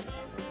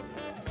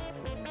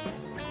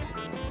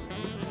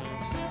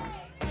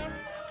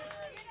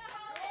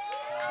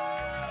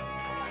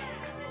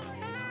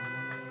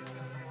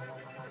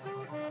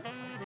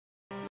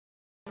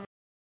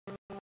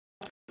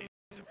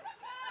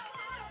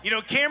 You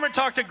know, Cameron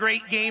talked a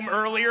great game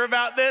earlier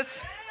about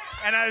this,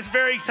 and I was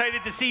very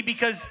excited to see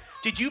because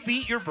did you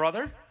beat your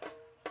brother?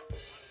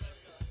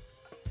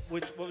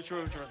 Which one?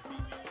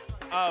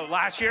 Oh,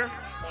 last year?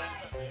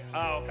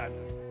 Oh, okay.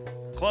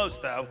 Close,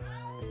 though.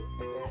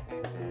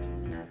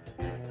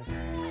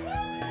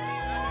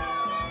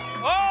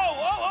 Oh!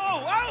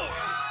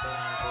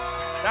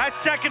 That's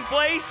second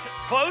place.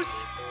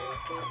 Close.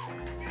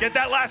 Get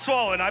that last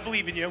swallow, and I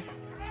believe in you.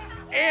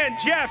 And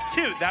Jeff,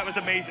 too. That was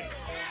amazing.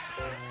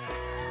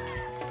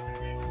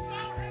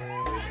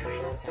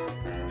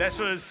 This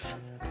was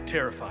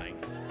terrifying.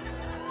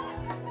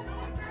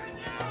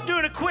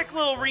 Doing a quick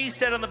little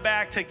reset on the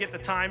back to get the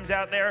times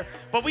out there.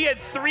 But we had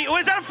 3.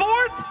 Was that a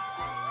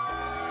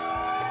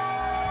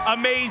 4th?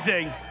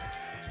 Amazing.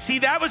 See,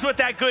 that was what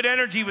that good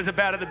energy was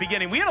about at the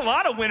beginning. We had a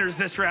lot of winners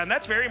this round.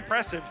 That's very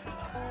impressive.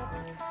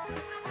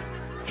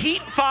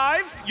 Heat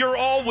 5, you're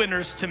all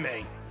winners to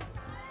me.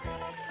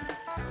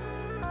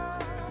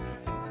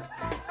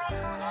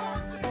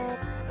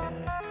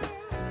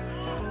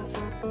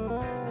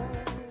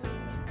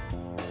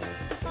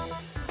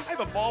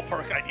 A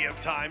ballpark idea of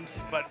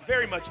times, but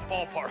very much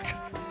ballpark.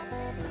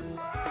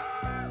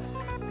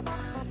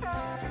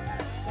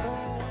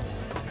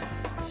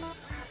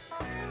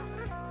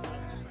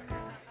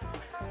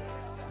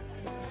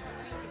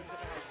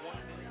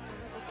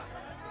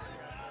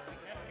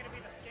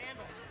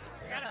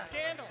 Got a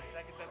scandal.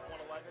 Seconds at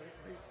 1:11.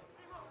 We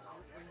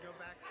can go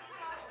back.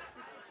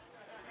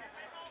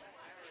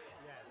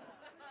 Yes.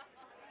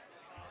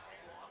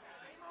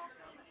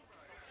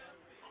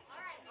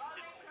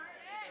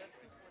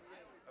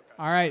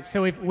 All right,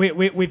 so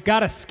we've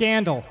got a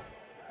scandal.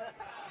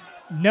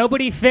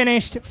 Nobody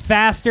finished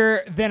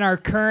faster than our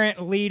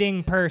current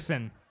leading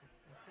person.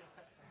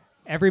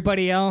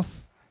 Everybody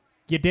else,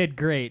 you did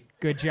great.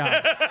 Good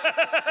job.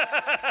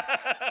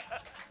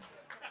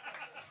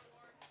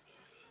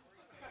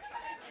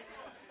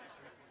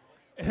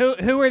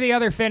 Who are the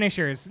other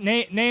finishers?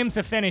 Names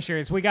of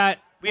finishers. We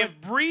have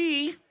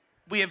Bree,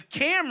 we have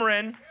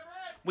Cameron,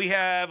 we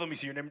have, let me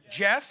see your name,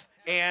 Jeff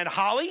and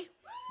Holly,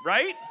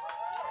 right?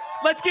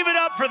 Let's give it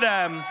up for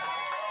them.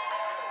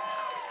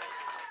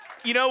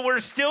 You know, we're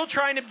still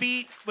trying to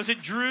beat, was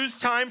it Drew's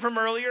time from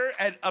earlier?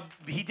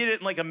 He did it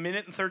in like 1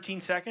 minute and 13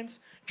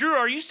 seconds. Drew,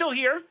 are you still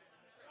here?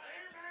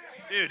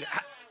 Dude,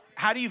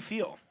 how do you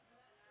feel?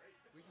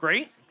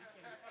 Great?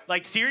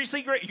 Like,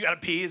 seriously great? You gotta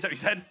pee, is that what you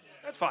said?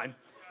 That's fine.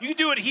 You can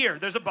do it here.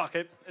 There's a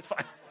bucket. It's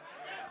fine.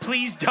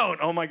 Please don't.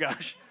 Oh, my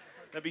gosh.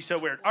 That'd be so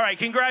weird. All right,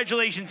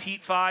 congratulations,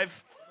 Heat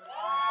 5.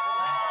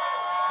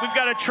 We've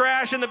got a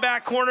trash in the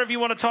back corner if you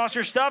want to toss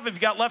your stuff. If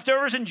you got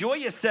leftovers, enjoy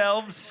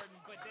yourselves.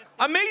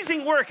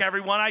 Amazing work,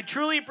 everyone. I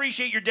truly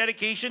appreciate your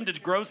dedication to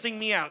grossing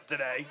me out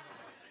today.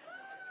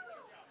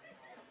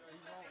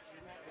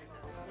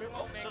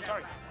 Oh, so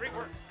sorry. Great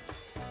work.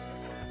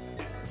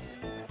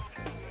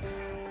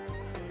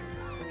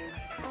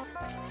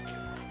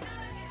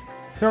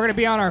 So we're gonna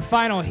be on our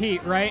final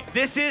heat, right?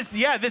 This is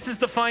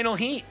the final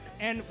heat.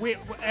 And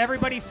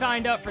everybody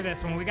signed up for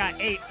this one. We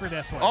got 8 for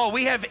this one. Oh,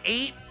 we have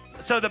 8.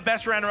 So the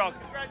best round of all.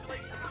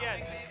 Congratulations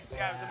again.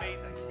 Yeah, it was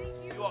amazing.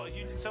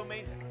 You did so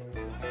amazing.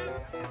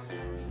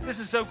 This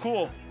is so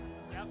cool.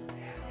 Yep.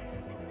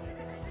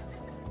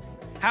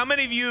 How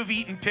many of you have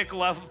eaten pickle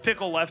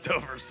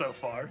leftovers so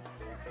far?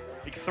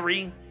 Like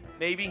 3,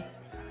 maybe?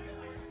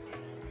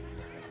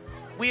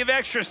 We have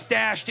extra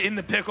stashed in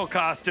the pickle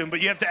costume,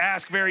 but you have to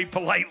ask very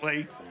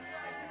politely.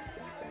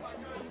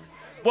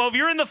 Well, if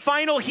you're in the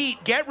final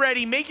heat, get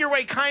ready. Make your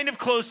way kind of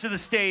close to the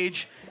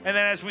stage. And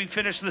then as we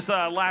finish this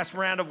last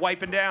round of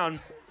wiping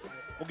down,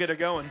 we'll get it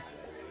going.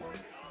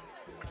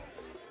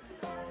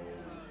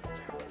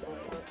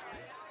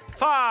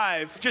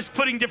 5, just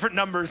putting different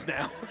numbers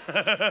now.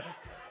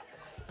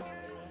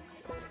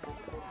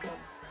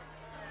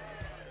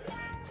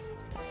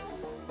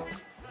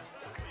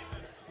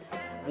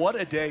 What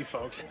a day,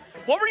 folks.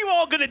 What were you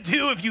all gonna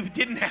do if you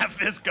didn't have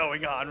this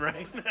going on,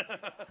 right?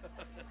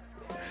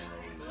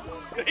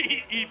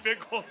 Eat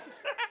pickles.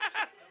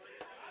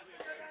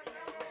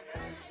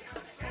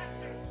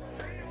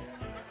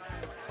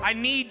 I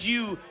need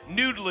you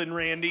noodling,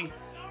 Randy.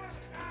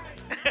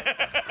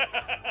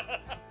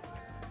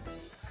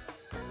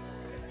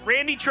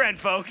 Randy Trent,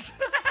 folks.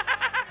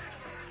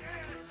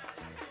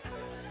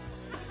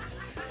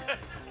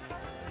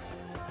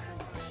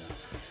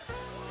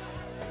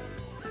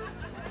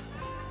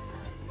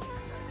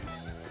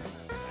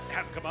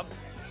 Have him come up.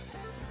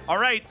 All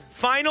right,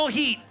 final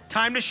heat.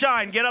 Time to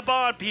shine. Get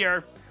up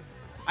here.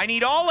 I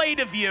need all 8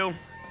 of you.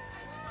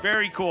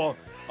 Very cool.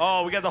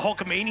 Oh, we got the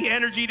Hulkamania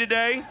energy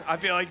today. I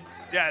feel like,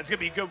 yeah, it's going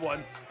to be a good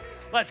one.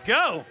 Let's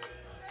go.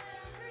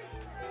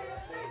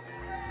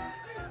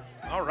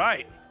 All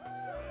right.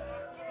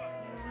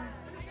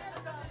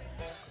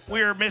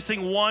 we're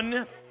missing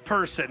one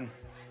person.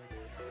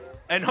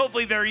 And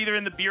hopefully they're either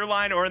in the beer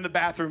line or in the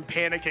bathroom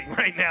panicking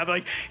right now. They're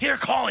like, they're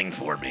calling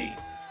for me.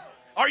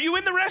 Are you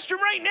in the restroom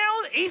right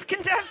now, 8th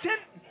contestant?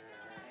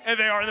 And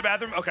they are in the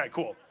bathroom? Okay,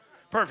 cool.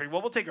 Perfect.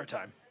 Well, we'll take our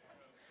time.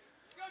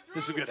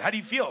 This is good. How do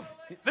you feel?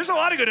 There's a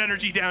lot of good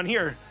energy down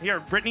here.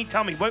 Here, Brittany,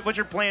 tell me, what's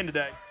your plan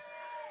today?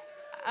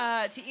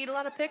 To eat a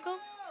lot of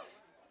pickles?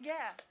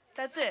 Yeah,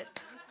 that's it.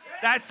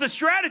 That's the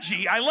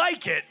strategy. I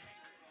like it.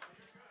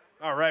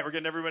 All right, we're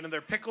getting everyone in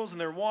their pickles and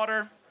their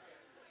water.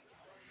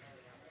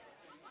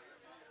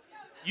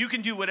 You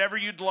can do whatever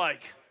you'd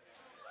like,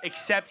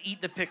 except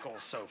eat the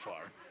pickles so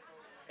far.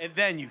 And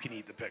then you can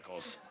eat the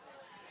pickles.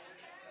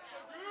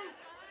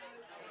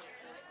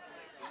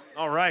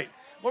 All right.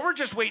 Well, we're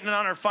just waiting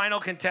on our final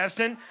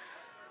contestant.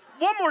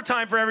 One more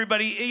time for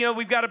everybody. You know,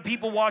 we've got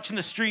people watching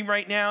the stream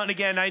right now. And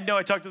again, I know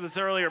I talked to this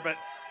earlier, but...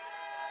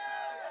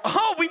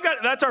 Oh,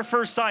 that's our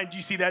first sign. Do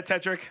you see that,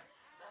 Tetrick?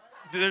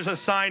 There's a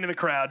sign in the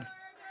crowd.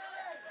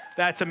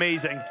 That's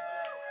amazing.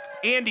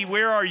 Andy,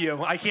 where are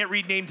you? I can't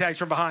read name tags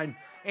from behind.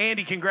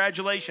 Andy,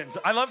 congratulations.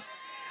 I love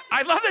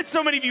that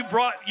so many of you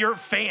brought your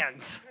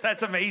fans.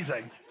 That's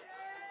amazing.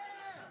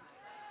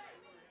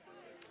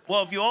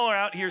 Well, if you all are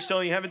out here still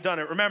and you haven't done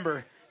it,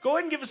 remember, go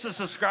ahead and give us a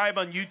subscribe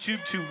on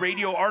YouTube to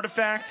Radio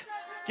Artifact.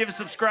 Give us a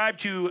subscribe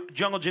to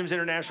Jungle Jim's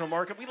International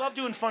Market. We love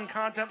doing fun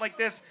content like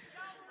this.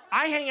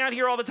 I hang out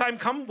here all the time.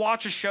 Come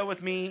watch a show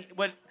with me.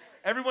 What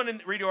everyone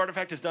in Radio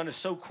Artifact has done is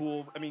so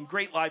cool. I mean,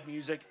 great live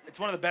music. It's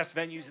one of the best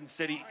venues in the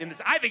city.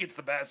 I think it's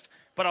the best,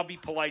 but I'll be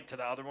polite to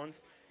the other ones.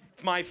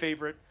 It's my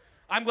favorite.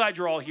 I'm glad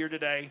you're all here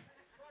today.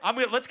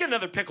 Let's get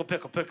another pickle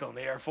in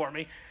the air for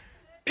me.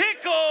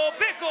 Pickle,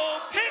 pickle,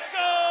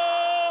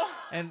 pickle!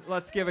 And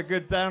let's give a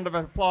good round of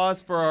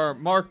applause for our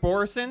Mark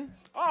Borson.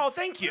 Oh,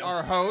 thank you.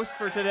 Our host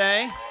for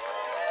today.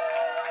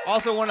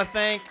 Also want to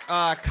thank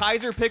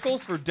Kaiser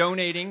Pickles for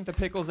donating the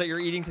pickles that you're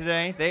eating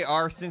today. They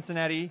are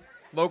Cincinnati,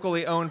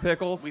 locally owned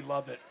pickles. We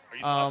love it. Are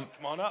you awesome?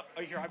 Come on up.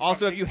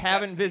 Also, if you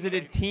haven't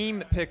visited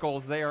Team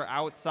Pickles, they are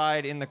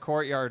outside in the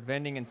courtyard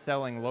vending and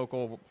selling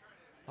local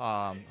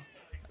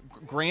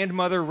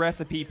grandmother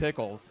recipe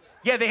pickles.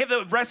 Yeah, they have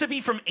the recipe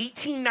from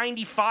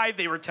 1895,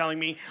 they were telling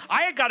me.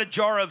 I had got a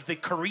jar of the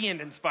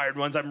Korean-inspired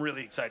ones. I'm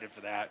really excited for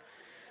that.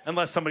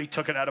 Unless somebody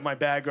took it out of my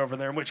bag over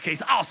there, in which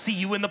case I'll see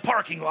you in the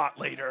parking lot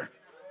later.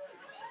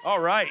 All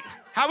right.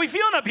 How we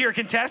feeling up here,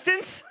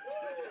 contestants?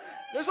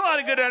 There's a lot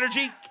of good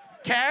energy.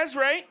 Kaz,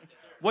 right?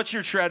 What's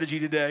your strategy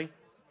today?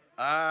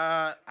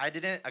 I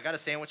got a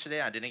sandwich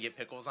today. I didn't get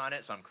pickles on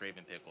it, so I'm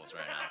craving pickles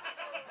right now.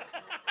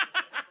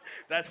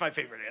 That's my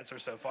favorite answer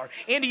so far.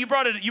 Andy, you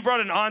brought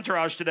an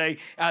entourage today.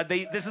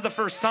 This is the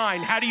first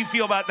sign. How do you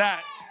feel about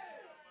that?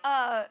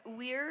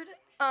 Weird.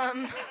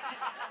 I'm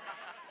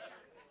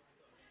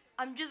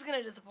just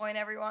gonna disappoint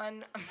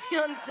everyone. I'm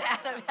feeling sad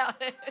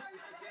about it.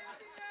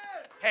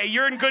 Hey,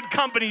 you're in good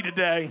company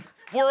today.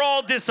 We're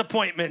all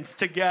disappointments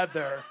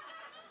together.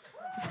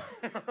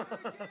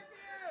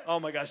 Oh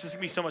my gosh, this is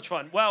gonna be so much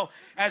fun. Well,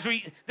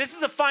 this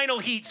is a final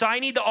heat, so I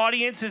need the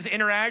audience's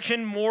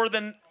interaction more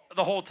than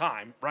the whole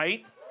time,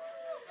 right?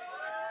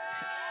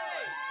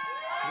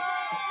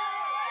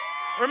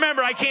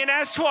 Remember, I can't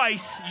ask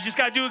twice. You just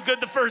gotta do it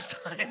good the first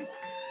time.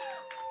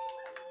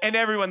 And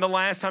everyone, the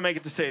last time I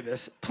get to say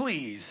this,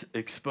 please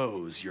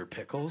expose your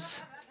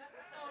pickles.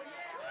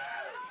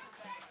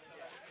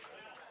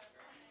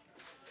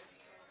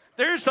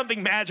 There's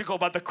something magical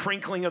about the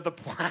crinkling of the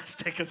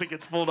plastic as it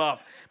gets pulled off.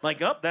 I'm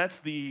like, oh, that's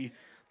the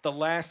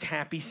last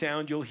happy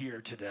sound you'll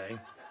hear today.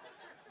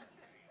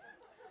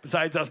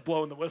 Besides us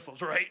blowing the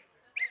whistles, right?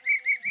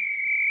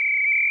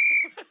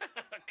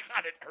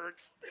 God, it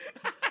hurts.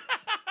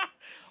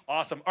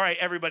 Awesome. All right,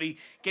 everybody,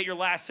 get your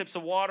last sips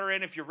of water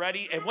in if you're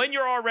ready. And when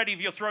you're all ready, if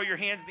you'll throw your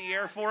hands in the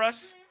air for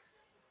us.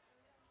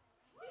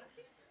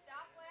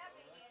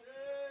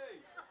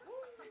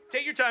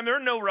 Take your time.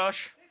 There's no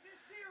rush.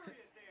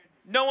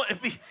 No one.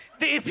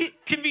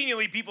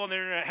 Conveniently, people on the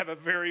internet have a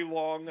very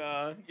long,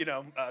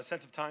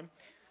 sense of time.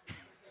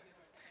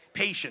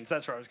 Patience.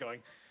 That's where I was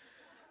going.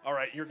 All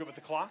right, you're good with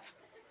the clock?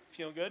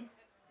 Feeling good?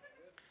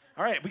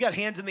 All right, we got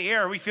hands in the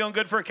air. Are we feeling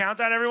good for a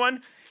countdown,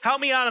 everyone? Help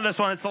me out on this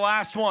one. It's the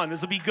last one. This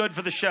will be good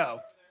for the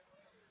show.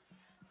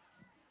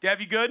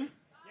 Dev, you good? Yep.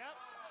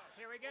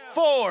 Here we go.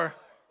 4,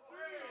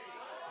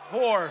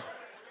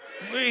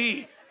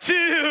 3,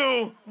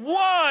 2,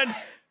 1.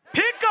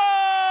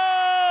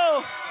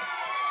 Pickle!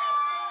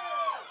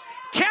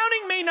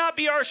 Counting may not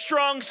be our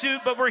strong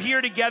suit, but we're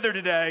here together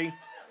today.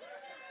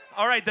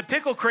 All right, the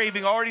pickle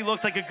craving already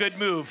looked like a good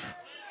move.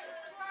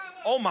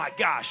 Oh my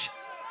gosh.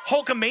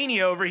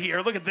 Hulkamania over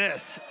here. Look at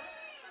this.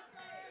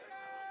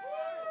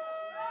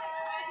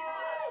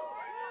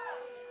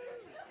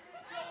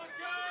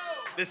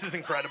 This is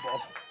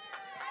incredible.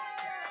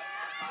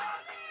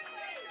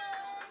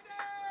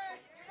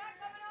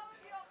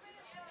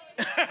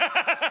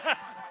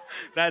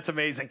 That's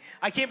amazing.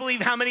 I can't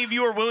believe how many of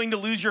you are willing to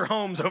lose your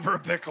homes over a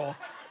pickle.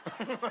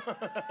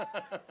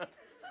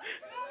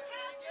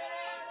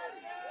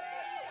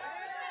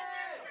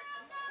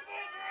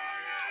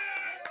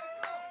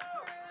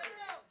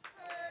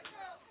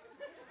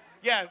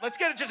 Yeah, let's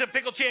get just a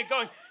pickle chant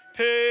going.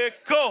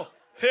 Pickle,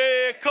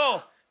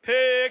 pickle,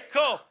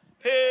 pickle,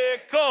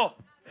 pickle.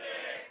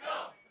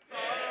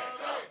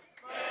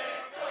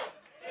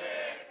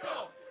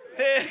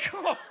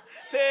 Pickle,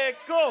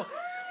 pickle.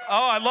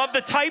 Oh, I love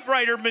the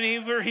typewriter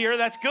maneuver here.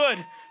 That's good.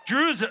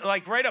 Drew's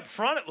like right up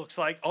front, it looks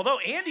like. Although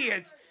Andy,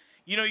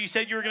 you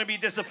said you were going to be a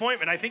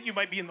disappointment. I think you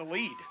might be in the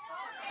lead.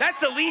 That's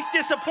the least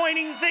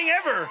disappointing thing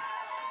ever.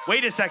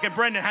 Wait a second,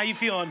 Brendan, how you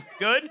feeling?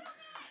 Good?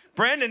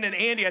 Brendan and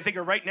Andy, I think,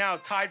 are right now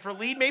tied for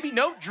lead. Maybe?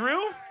 No?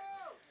 Drew?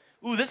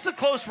 Ooh, this is a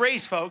close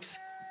race, folks.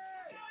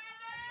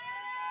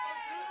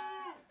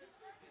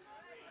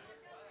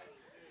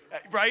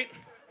 Right?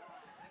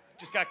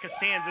 Just got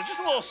Costanza. Just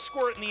a little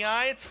squirt in the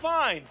eye. It's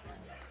fine.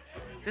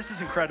 This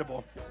is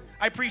incredible.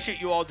 I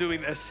appreciate you all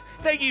doing this.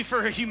 Thank you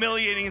for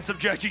humiliating and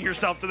subjecting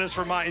yourself to this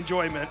for my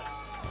enjoyment.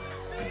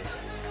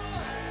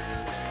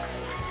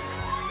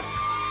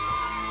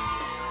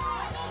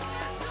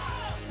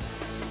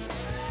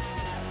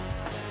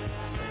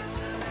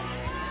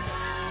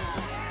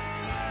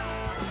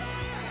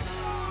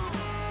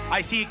 I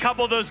see a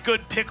couple of those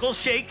good pickle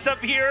shakes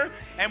up here,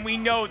 and we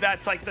know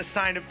that's like the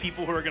sign of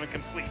people who are going to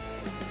complete.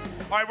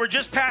 All right, we're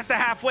just past the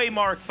halfway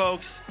mark,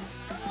 folks.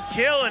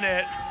 Killing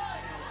it.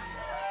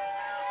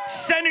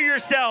 Center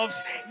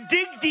yourselves,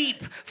 dig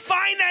deep,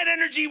 find that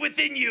energy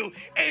within you,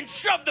 and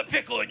shove the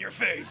pickle in your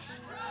face.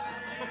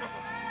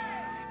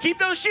 Keep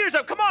those cheers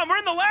up. Come on, we're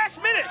in the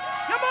last minute.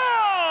 Come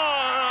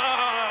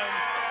on.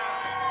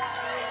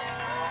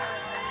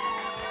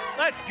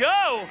 Let's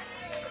go.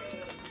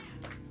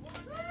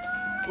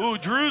 Ooh,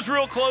 Drew's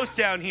real close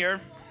down here.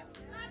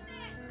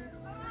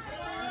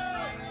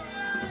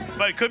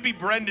 But it could be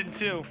Brendan,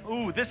 too.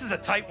 Ooh, this is a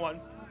tight one.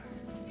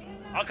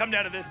 I'll come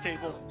down to this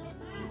table.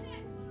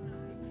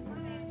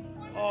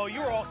 Oh,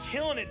 you're all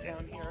killing it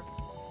down here.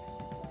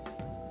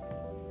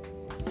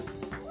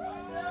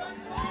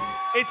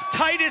 It's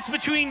tightest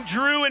between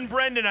Drew and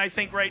Brendan, I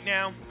think, right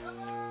now.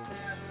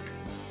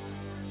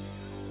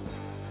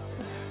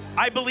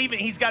 I believe it.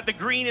 He's got the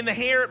green in the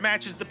hair. It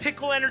matches the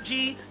pickle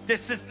energy.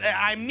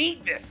 I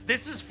need this.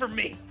 This is for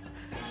me.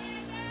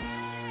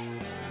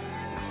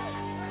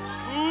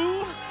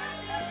 Ooh.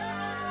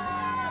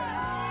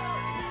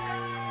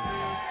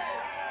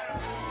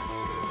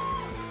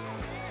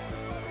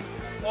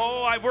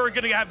 Oh, we're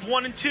going to have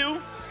 1 and 2.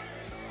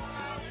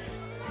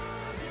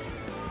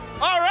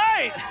 All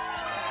right.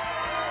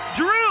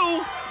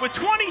 Drew with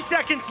 20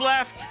 seconds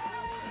left.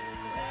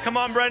 Come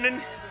on,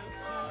 Brendan.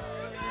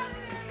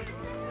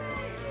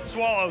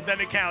 Swallow,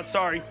 then it counts,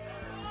 sorry.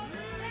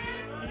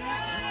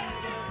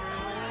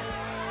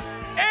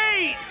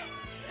 8,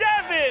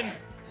 7.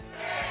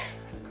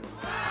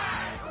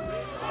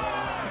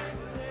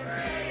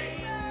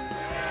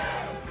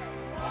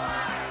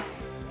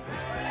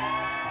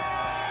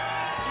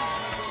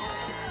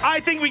 I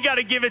think we got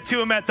to give it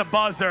to him at the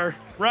buzzer,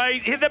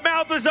 right? The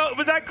mouth was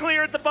that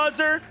clear at the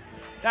buzzer?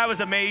 That was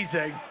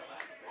amazing.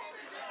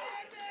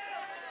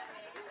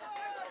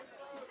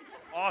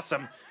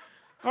 Awesome.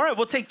 All right,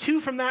 we'll take 2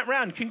 from that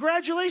round.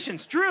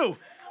 Congratulations, Drew.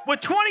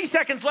 With 20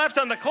 seconds left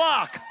on the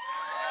clock.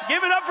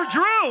 Give it up for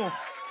Drew.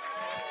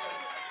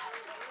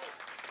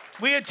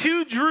 We had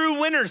 2 Drew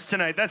winners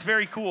tonight. That's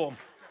very cool.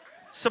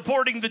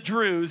 Supporting the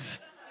Drews.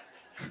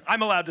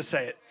 I'm allowed to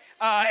say it.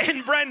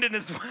 And Brendan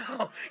as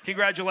well.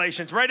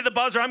 Congratulations. Right at the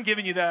buzzer, I'm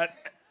giving you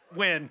that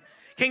win.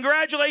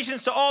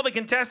 Congratulations to all the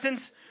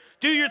contestants.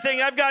 Do your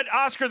thing. I've got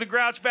Oscar the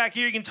Grouch back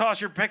here. You can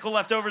toss your pickle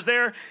leftovers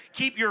there.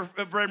 Keep your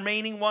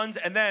remaining ones,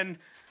 and then,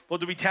 well,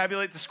 do we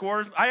tabulate the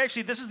score?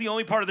 This is the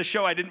only part of the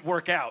show I didn't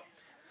work out.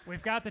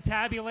 We've got the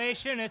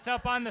tabulation. It's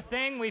up on the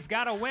thing. We've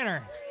got a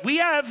winner. We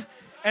have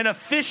an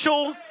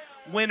official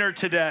winner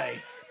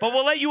today. But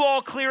we'll let you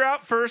all clear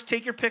out first.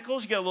 Take your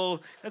pickles. You get a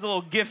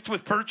little gift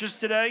with purchase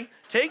today.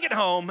 Take it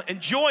home.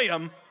 Enjoy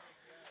them.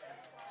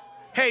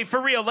 Hey, for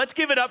real, let's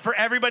give it up for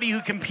everybody who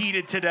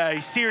competed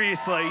today.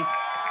 Seriously.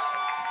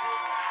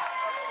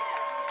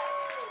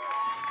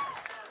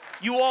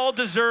 You all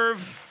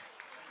deserve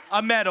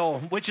a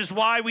medal, which is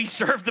why we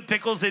serve the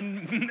pickles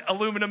in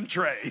aluminum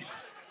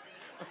trays.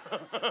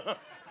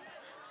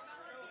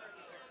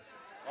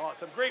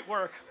 Awesome. Great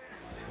work.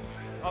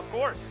 Of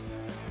course.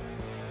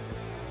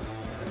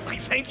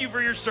 Thank you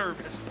for your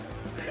service.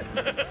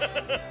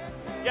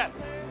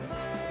 Yes.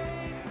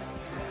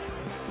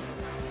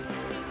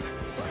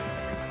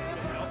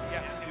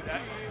 Yeah, do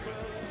that.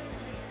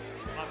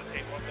 On the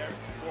table up there.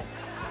 Cool.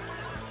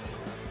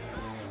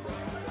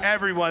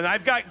 Everyone,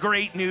 I've got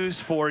great news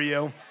for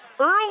you.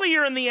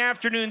 Earlier in the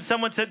afternoon,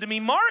 someone said to me,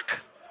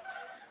 Mark,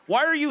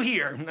 why are you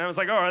here? And I was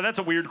like, oh, that's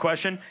a weird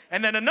question.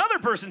 And then another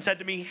person said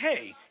to me,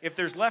 hey, if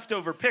there's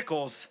leftover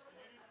pickles,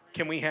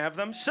 can we have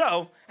them?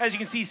 So, as you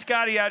can see,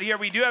 Scotty out here,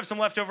 we do have some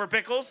leftover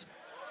pickles.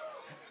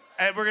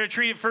 And we're going to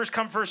treat it first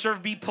come, first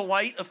serve. Be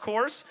polite, of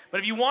course. But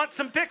if you want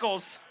some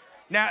pickles,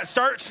 now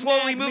start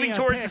slowly moving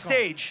towards the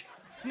stage.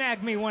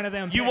 Snag me one of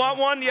them. You want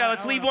one? Yeah,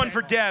 let's leave one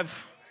for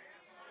Dev.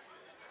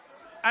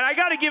 And I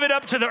got to give it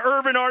up to the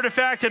Urban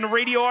Artifact and the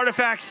Radio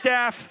Artifact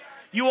staff.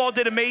 You all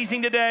did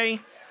amazing today.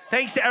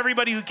 Thanks to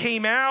everybody who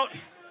came out.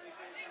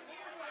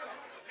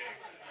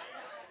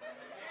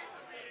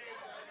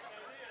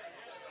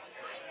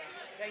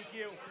 Thank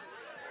you.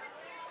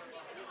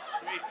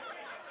 Sweet.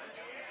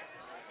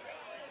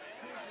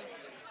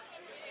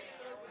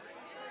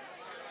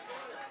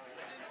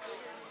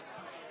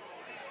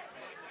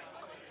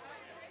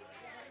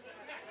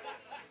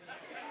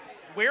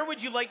 Where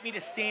would you like me to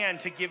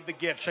stand to give the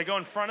gift? Should I go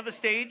in front of the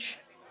stage?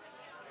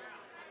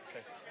 Okay.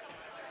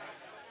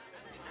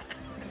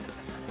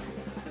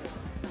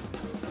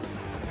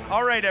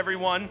 All right,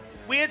 everyone.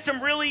 We had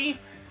some really,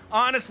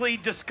 honestly,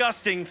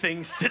 disgusting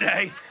things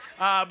today.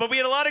 But we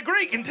had a lot of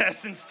great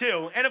contestants,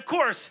 too. And, of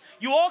course,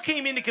 you all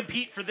came in to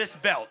compete for this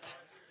belt.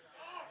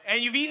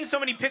 And you've eaten so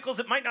many pickles,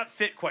 it might not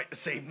fit quite the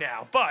same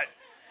now. But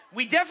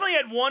we definitely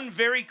had one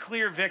very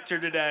clear victor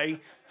today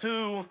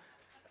who...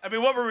 I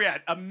mean, what were we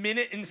at? A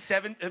minute and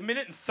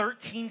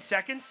 13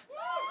 seconds?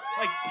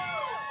 Like,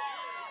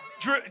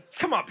 Drew,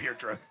 come up here,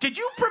 Drew. Did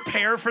you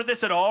prepare for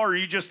this at all, or are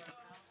you just...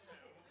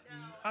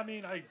 I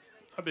mean,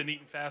 I've been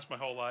eating fast my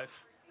whole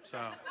life, so.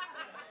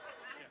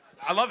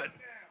 I love it.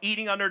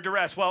 Eating under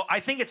duress. Well,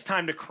 I think it's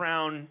time to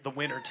crown the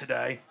winner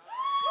today.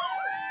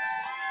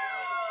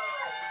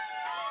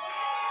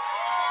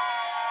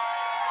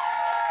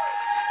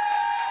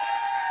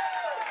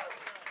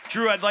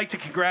 Drew, I'd like to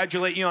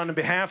congratulate you on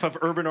behalf of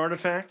Urban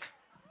Artifact.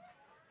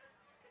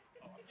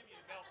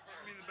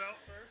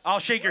 I'll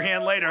shake your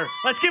hand later.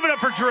 Let's give it up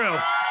for Drew.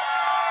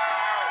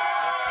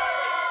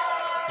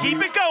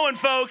 Keep it going,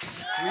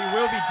 folks. We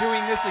will be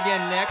doing this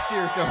again next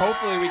year, so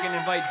hopefully we can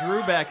invite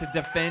Drew back to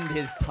defend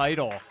his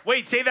title.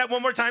 Wait, say that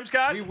one more time,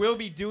 Scott. We will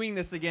be doing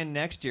this again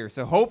next year,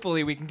 so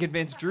hopefully we can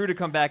convince Drew to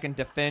come back and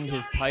defend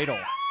his title.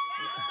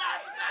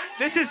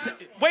 This is...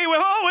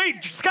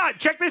 Wait, Scott,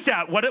 check this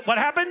out. What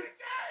happened?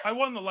 I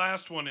won the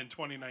last one in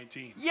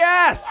 2019.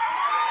 Yes!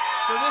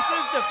 So this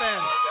is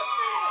defense.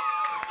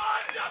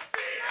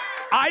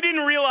 I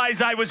didn't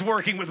realize I was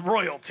working with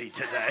royalty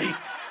today.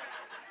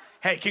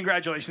 Hey,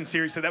 congratulations,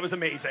 seriously, that was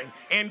amazing.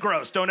 And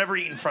gross, don't ever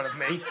eat in front of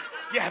me.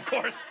 Yeah, of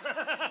course.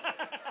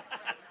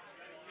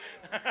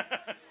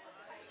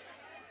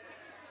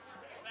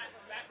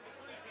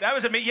 That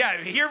was amazing. Yeah,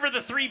 here for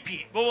the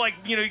three-peat. Well,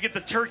 you get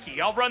the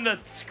turkey. I'll run the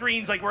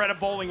screens like we're at a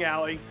bowling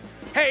alley.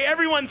 Hey,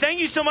 everyone, thank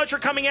you so much for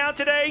coming out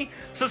today.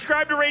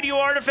 Subscribe to Radio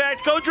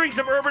Artifact. Go drink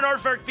some Urban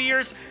Artifact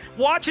beers.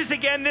 Watch us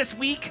again this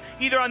week,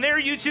 either on their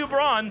YouTube or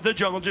on the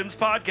Jungle Gyms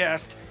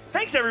podcast.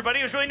 Thanks, everybody.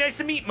 It was really nice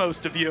to meet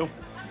most of you.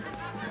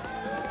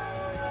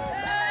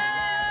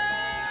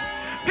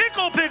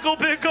 Pickle, pickle,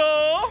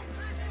 pickle.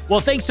 Well,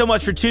 thanks so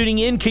much for tuning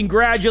in.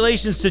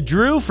 Congratulations to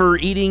Drew for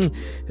eating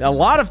a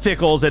lot of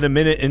pickles in a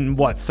minute and,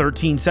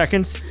 13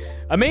 seconds?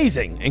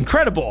 Amazing,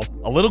 incredible,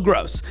 a little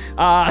gross.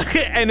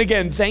 And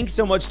again, thanks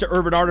so much to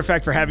Urban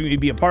Artifact for having me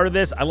be a part of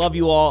this. I love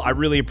you all. I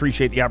really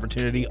appreciate the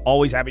opportunity.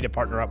 Always happy to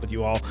partner up with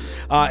you all.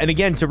 And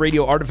again, to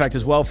Radio Artifact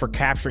as well for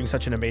capturing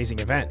such an amazing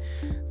event.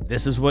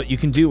 This is what you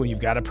can do when you've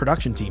got a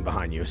production team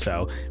behind you.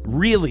 So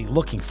really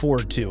looking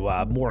forward to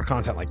more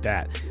content like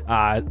that.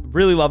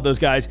 Really love those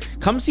guys.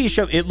 Come see a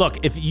show.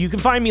 Look, if you can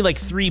find me like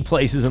 3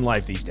 places in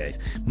life these days.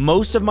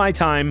 Most of my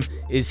time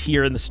is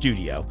here in the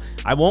studio.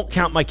 I won't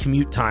count my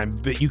commute time,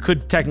 but you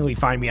could technically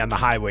find me on the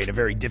highway in a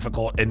very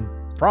difficult and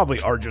probably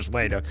arduous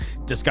way to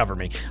discover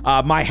me.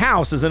 My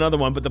house is another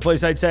one, but the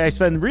place I'd say I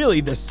spend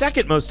really the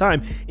second most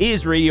time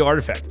is Radio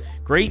Artifact.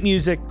 Great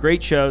music,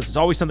 great shows. It's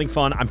always something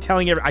fun. I'm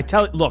telling you,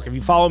 look, if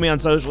you follow me on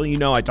social, you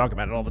know I talk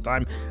about it all the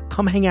time.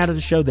 Come hang out at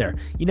a show there.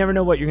 You never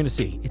know what you're going to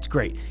see. It's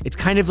great. It's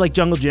kind of like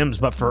Jungle Gyms,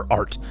 but for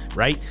art,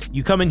 right?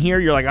 You come in here,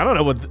 you're like, I don't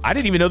know I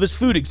didn't even know this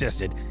food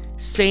existed.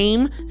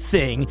 Same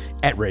thing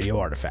at Radio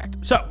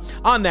Artifact. So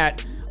on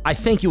that, I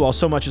thank you all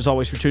so much, as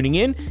always, for tuning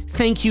in.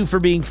 Thank you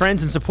for being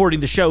friends and supporting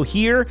the show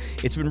here.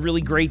 It's been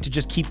really great to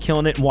just keep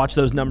killing it and watch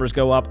those numbers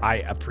go up. I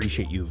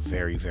appreciate you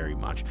very, very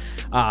much.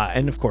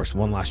 And, of course,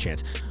 one last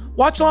chance.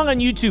 Watch along on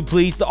YouTube,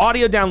 please. The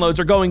audio downloads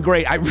are going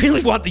great. I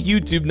really want the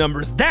YouTube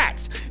numbers.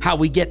 That's how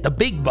we get the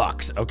big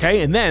bucks,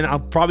 okay? And then I'll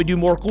probably do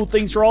more cool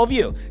things for all of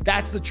you.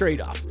 That's the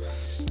trade-off.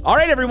 All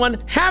right, everyone,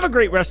 have a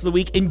great rest of the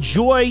week.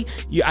 Enjoy.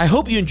 I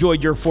hope you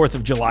enjoyed your 4th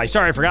of July.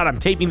 Sorry, I forgot I'm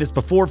taping this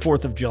before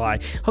 4th of July.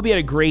 Hope you had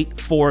a great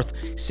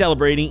 4th,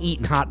 celebrating,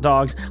 eating hot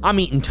dogs. I'm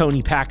eating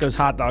Tony Pacco's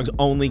hot dogs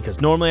only because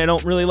normally I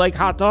don't really like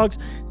hot dogs.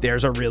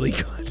 Theirs are really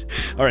good.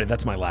 All right,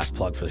 that's my last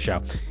plug for the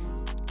show.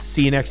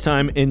 See you next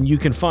time, and you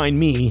can find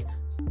me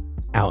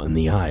out in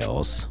the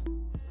aisles.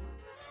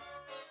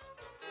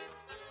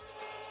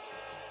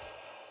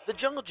 The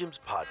Jungle Gyms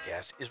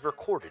podcast is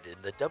recorded in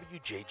the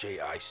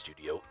WJJI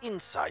studio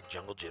inside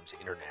Jungle Gyms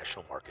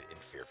International Market in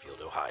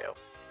Fairfield, Ohio.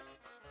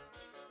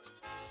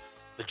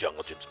 The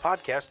Jungle Gyms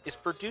podcast is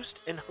produced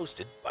and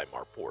hosted by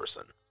Mark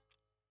Borison.